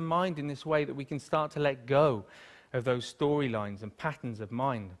watch the mind in this way that we can start to let go of those storylines and patterns of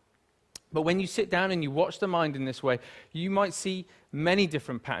mind. But when you sit down and you watch the mind in this way, you might see many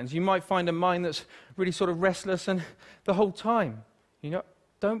different patterns. You might find a mind that's really sort of restless and the whole time. You know,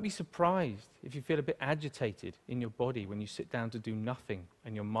 don't be surprised if you feel a bit agitated in your body when you sit down to do nothing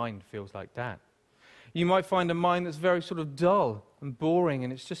and your mind feels like that. You might find a mind that's very sort of dull and boring,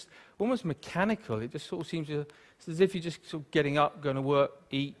 and it's just almost mechanical. It just sort of seems to, it's as if you're just sort of getting up, going to work,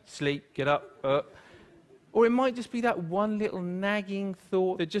 eat, sleep, get up. Or it might just be that one little nagging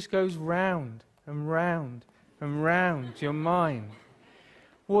thought that just goes round and round and round to your mind.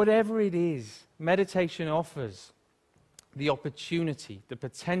 Whatever it is, meditation offers the opportunity, the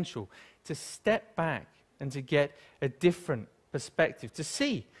potential to step back and to get a different perspective, to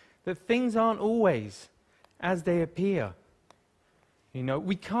see that things aren't always as they appear. You know,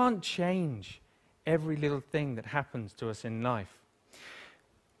 we can't change every little thing that happens to us in life,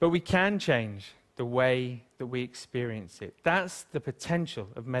 but we can change the way that we experience it. That's the potential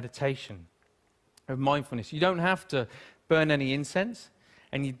of meditation, of mindfulness. You don't have to burn any incense,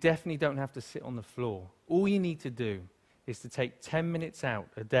 and you definitely don't have to sit on the floor. All you need to do is to take 10 minutes out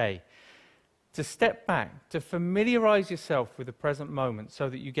a day to step back, to familiarize yourself with the present moment so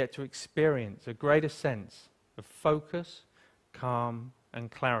that you get to experience a greater sense of focus, calm, and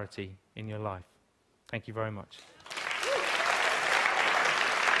clarity in your life. Thank you very much.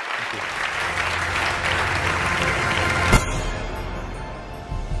 Thank you.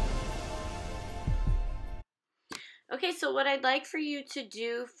 Okay, so what I'd like for you to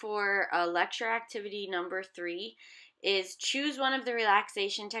do for lecture activity number 3 is choose one of the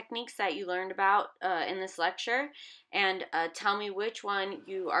relaxation techniques that you learned about in this lecture, and tell me which one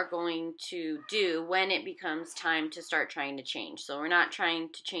you are going to do when it becomes time to start trying to change. So we're not trying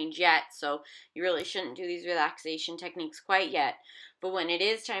to change yet, so you really shouldn't do these relaxation techniques quite yet. But when it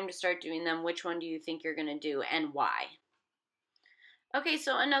is time to start doing them, which one do you think you're going to do and why? Okay,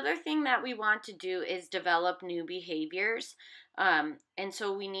 so another thing that we want to do is develop new behaviors. And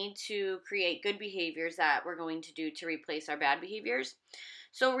so we need to create good behaviors that we're going to do to replace our bad behaviors.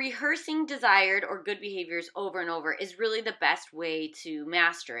 So rehearsing desired or good behaviors over and over is really the best way to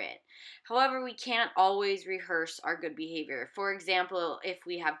master it. However, we can't always rehearse our good behavior. For example, if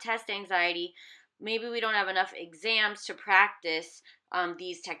we have test anxiety, maybe we don't have enough exams to practice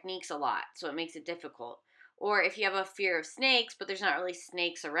these techniques a lot, so it makes it difficult. Or if you have a fear of snakes, but there's not really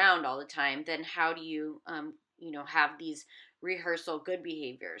snakes around all the time, then how do you, have these rehearsal good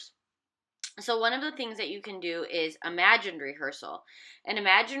behaviors? So one of the things that you can do is imagined rehearsal. And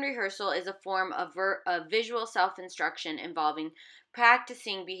imagined rehearsal is a form of visual self-instruction involving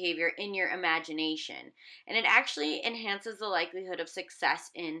practicing behavior in your imagination. And it actually enhances the likelihood of success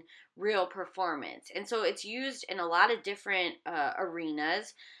in real performance. And so it's used in a lot of different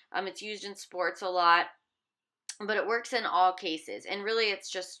arenas. It's used in sports a lot. But it works in all cases, and really it's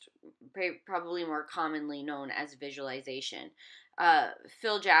just probably more commonly known as visualization.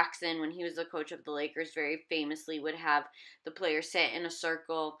 Phil Jackson, when he was the coach of the Lakers, very famously would have the players sit in a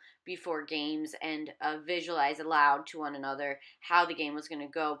circle before games and visualize aloud to one another how the game was going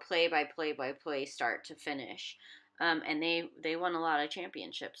to go, play by play, start to finish. And they won a lot of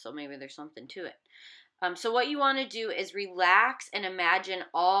championships, so maybe there's something to it. So what you want to do is relax and imagine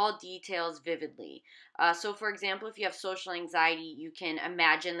all details vividly. So for example, if you have social anxiety, you can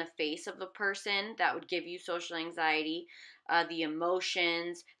imagine the face of the person that would give you social anxiety, the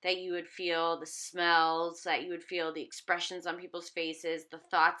emotions that you would feel, the smells that you would feel, the expressions on people's faces, the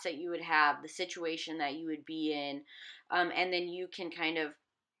thoughts that you would have, the situation that you would be in. And then you can kind of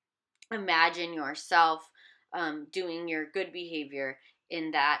imagine yourself doing your good behavior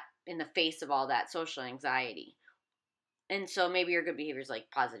in the face of all that social anxiety. And so maybe your good behavior is like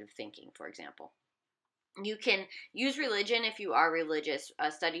positive thinking, for example. You can use religion if you are religious.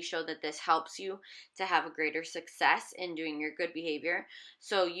 Studies show that this helps you to have a greater success in doing your good behavior.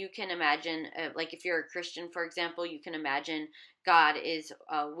 So you can imagine, like if you're a Christian, for example, you can imagine God is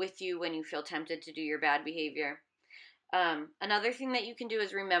with you when you feel tempted to do your bad behavior. Another thing that you can do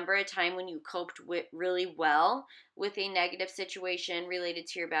is remember a time when you coped really well with a negative situation related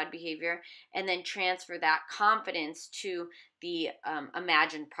to your bad behavior, and then transfer that confidence to the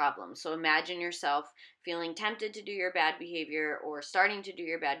imagined problem. So imagine yourself feeling tempted to do your bad behavior or starting to do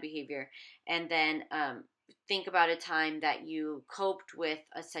your bad behavior, and then think about a time that you coped with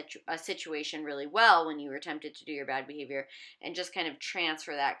a situation really well when you were tempted to do your bad behavior, and just kind of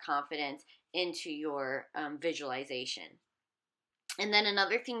transfer that confidence into your visualization. And then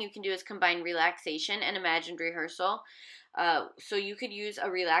another thing you can do is combine relaxation and imagined rehearsal. So you could use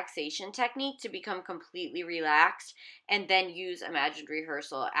a relaxation technique to become completely relaxed and then use imagined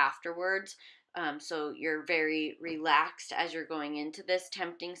rehearsal afterwards. So you're very relaxed as you're going into this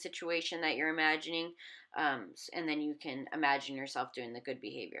tempting situation that you're imagining, and then you can imagine yourself doing the good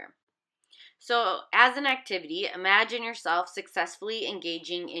behavior. So, as an activity, imagine yourself successfully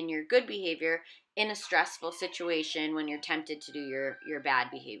engaging in your good behavior in a stressful situation when you're tempted to do your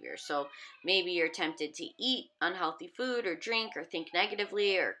bad behavior. So, maybe you're tempted to eat unhealthy food or drink or think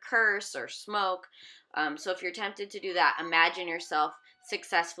negatively or curse or smoke. So, if you're tempted to do that, imagine yourself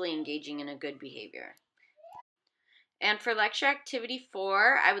successfully engaging in a good behavior. And for lecture activity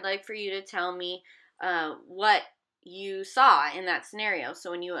 4, I would like for you to tell me what you saw in that scenario.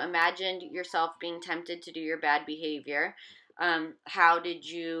 So when you imagined yourself being tempted to do your bad behavior, how did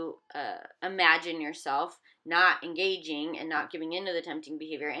you imagine yourself not engaging and not giving into the tempting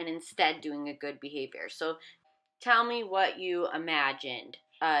behavior and instead doing a good behavior? So tell me what you imagined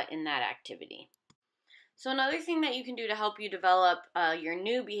in that activity. So another thing that you can do to help you develop your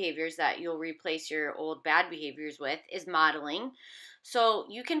new behaviors that you'll replace your old bad behaviors with is modeling. So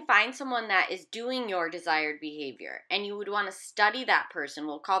you can find someone that is doing your desired behavior, and you would want to study that person.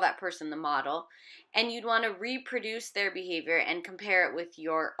 We'll call that person the model. And you'd want to reproduce their behavior and compare it with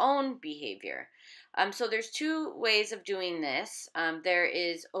your own behavior. So there's 2 ways of doing this. There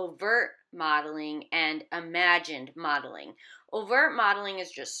is overt modeling and imagined modeling. Overt modeling is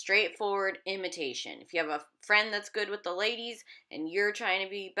just straightforward imitation. If you have a friend that's good with the ladies and you're trying to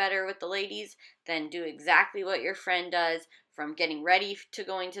be better with the ladies, then do exactly what your friend does, from getting ready to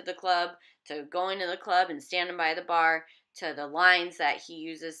going to the club, to going to the club and standing by the bar, to the lines that he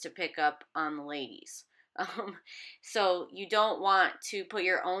uses to pick up on the ladies. So you don't want to put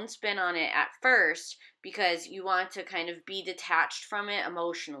your own spin on it at first, because you want to kind of be detached from it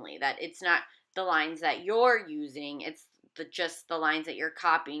emotionally, that it's not the lines that you're using, it's just the lines that you're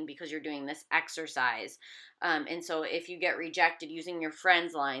copying because you're doing this exercise. And so if you get rejected using your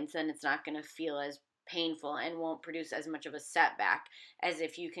friend's lines, then it's not going to feel as painful and won't produce as much of a setback as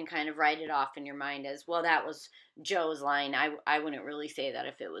if you can kind of write it off in your mind as, well, that was Joe's line. I wouldn't really say that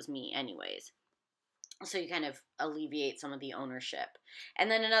if it was me anyways. So you kind of alleviate some of the ownership. And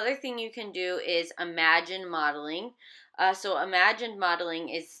then another thing you can do is imagine modeling. So imagined modeling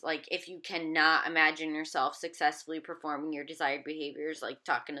is like if you cannot imagine yourself successfully performing your desired behaviors, like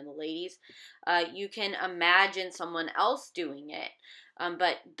talking to the ladies, you can imagine someone else doing it.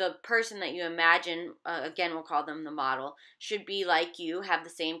 But the person that you imagine, again, we'll call them the model, should be like you, have the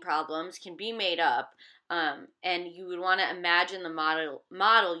same problems, can be made up. And you would want to imagine the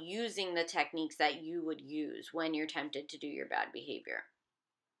model using the techniques that you would use when you're tempted to do your bad behavior.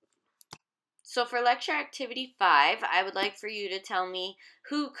 So for lecture activity 5, I would like for you to tell me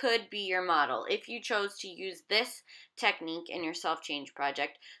who could be your model. If you chose to use this technique in your self-change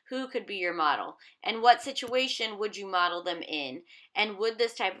project, who could be your model? And what situation would you model them in? And would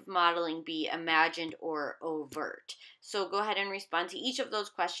this type of modeling be imagined or overt? So go ahead and respond to each of those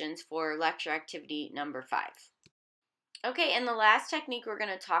questions for lecture activity number 5. Okay, and the last technique we're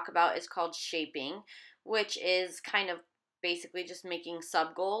going to talk about is called shaping, which is kind of basically just making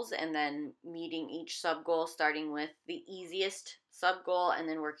sub-goals and then meeting each sub-goal, starting with the easiest sub-goal and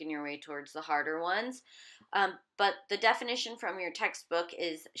then working your way towards the harder ones. But the definition from your textbook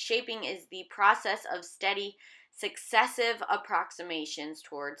is shaping is the process of steady, successive approximations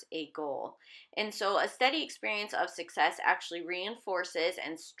towards a goal. And so a steady experience of success actually reinforces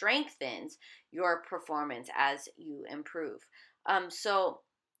and strengthens your performance as you improve. So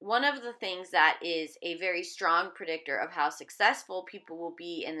one of the things that is a very strong predictor of how successful people will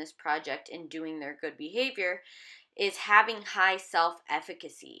be in this project in doing their good behavior is having high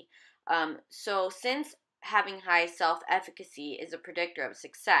self-efficacy. So since having high self-efficacy is a predictor of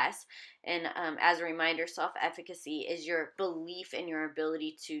success. And as a reminder, self-efficacy is your belief in your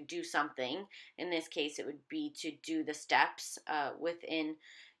ability to do something. In this case, it would be to do the steps within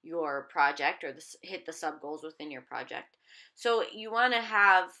your project, or hit the sub-goals within your project. So you want to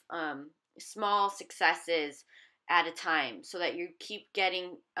have small successes at a time, so that you keep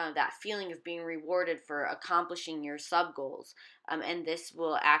getting that feeling of being rewarded for accomplishing your sub-goals. And this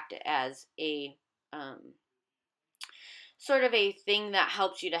will act as a sort of a thing that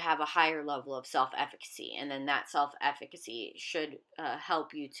helps you to have a higher level of self-efficacy, and then that self-efficacy should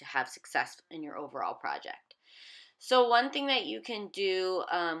help you to have success in your overall project. So one thing that you can do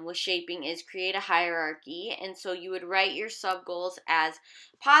with shaping is create a hierarchy, and so you would write your sub-goals as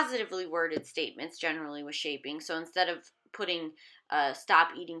positively worded statements generally with shaping. So instead of putting stop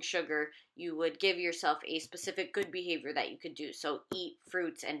eating sugar, you would give yourself a specific good behavior that you could do. So eat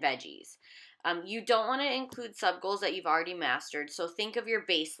fruits and veggies. You don't want to include sub-goals that you've already mastered, so think of your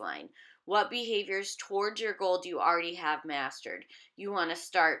baseline. What behaviors towards your goal do you already have mastered? You want to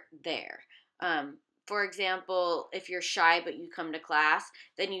start there. For example, if you're shy but you come to class,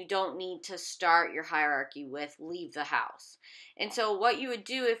 then you don't need to start your hierarchy with leave the house. And so what you would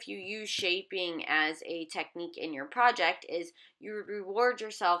do if you use shaping as a technique in your project is you would reward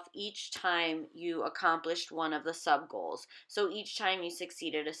yourself each time you accomplished one of the sub-goals. So each time you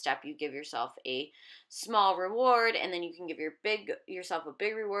succeeded a step, you give yourself a small reward, and then you can give yourself a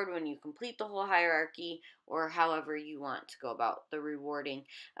big reward when you complete the whole hierarchy, or however you want to go about the rewarding.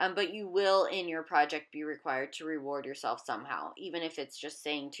 But you will, in your project, be required to reward yourself somehow, even if it's just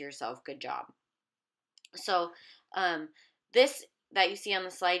saying to yourself, good job. So this that you see on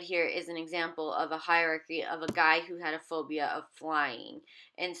the slide here is an example of a hierarchy of a guy who had a phobia of flying.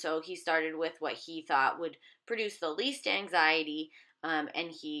 And so he started with what he thought would produce the least anxiety,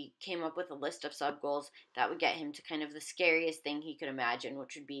 and he came up with a list of sub-goals that would get him to kind of the scariest thing he could imagine,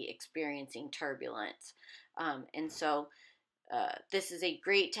 which would be experiencing turbulence. And so this is a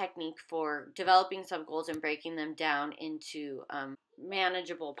great technique for developing sub-goals and breaking them down into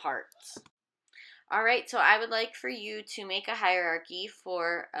manageable parts. All right, so I would like for you to make a hierarchy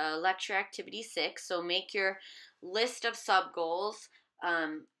for lecture activity 6. So make your list of sub-goals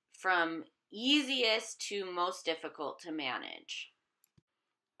from easiest to most difficult to manage.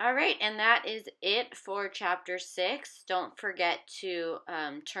 All right, and that is it for chapter 6. Don't forget to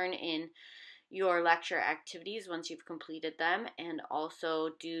turn in your lecture activities once you've completed them, and also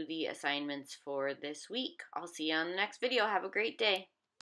do the assignments for this week. I'll see you on the next video. Have a great day.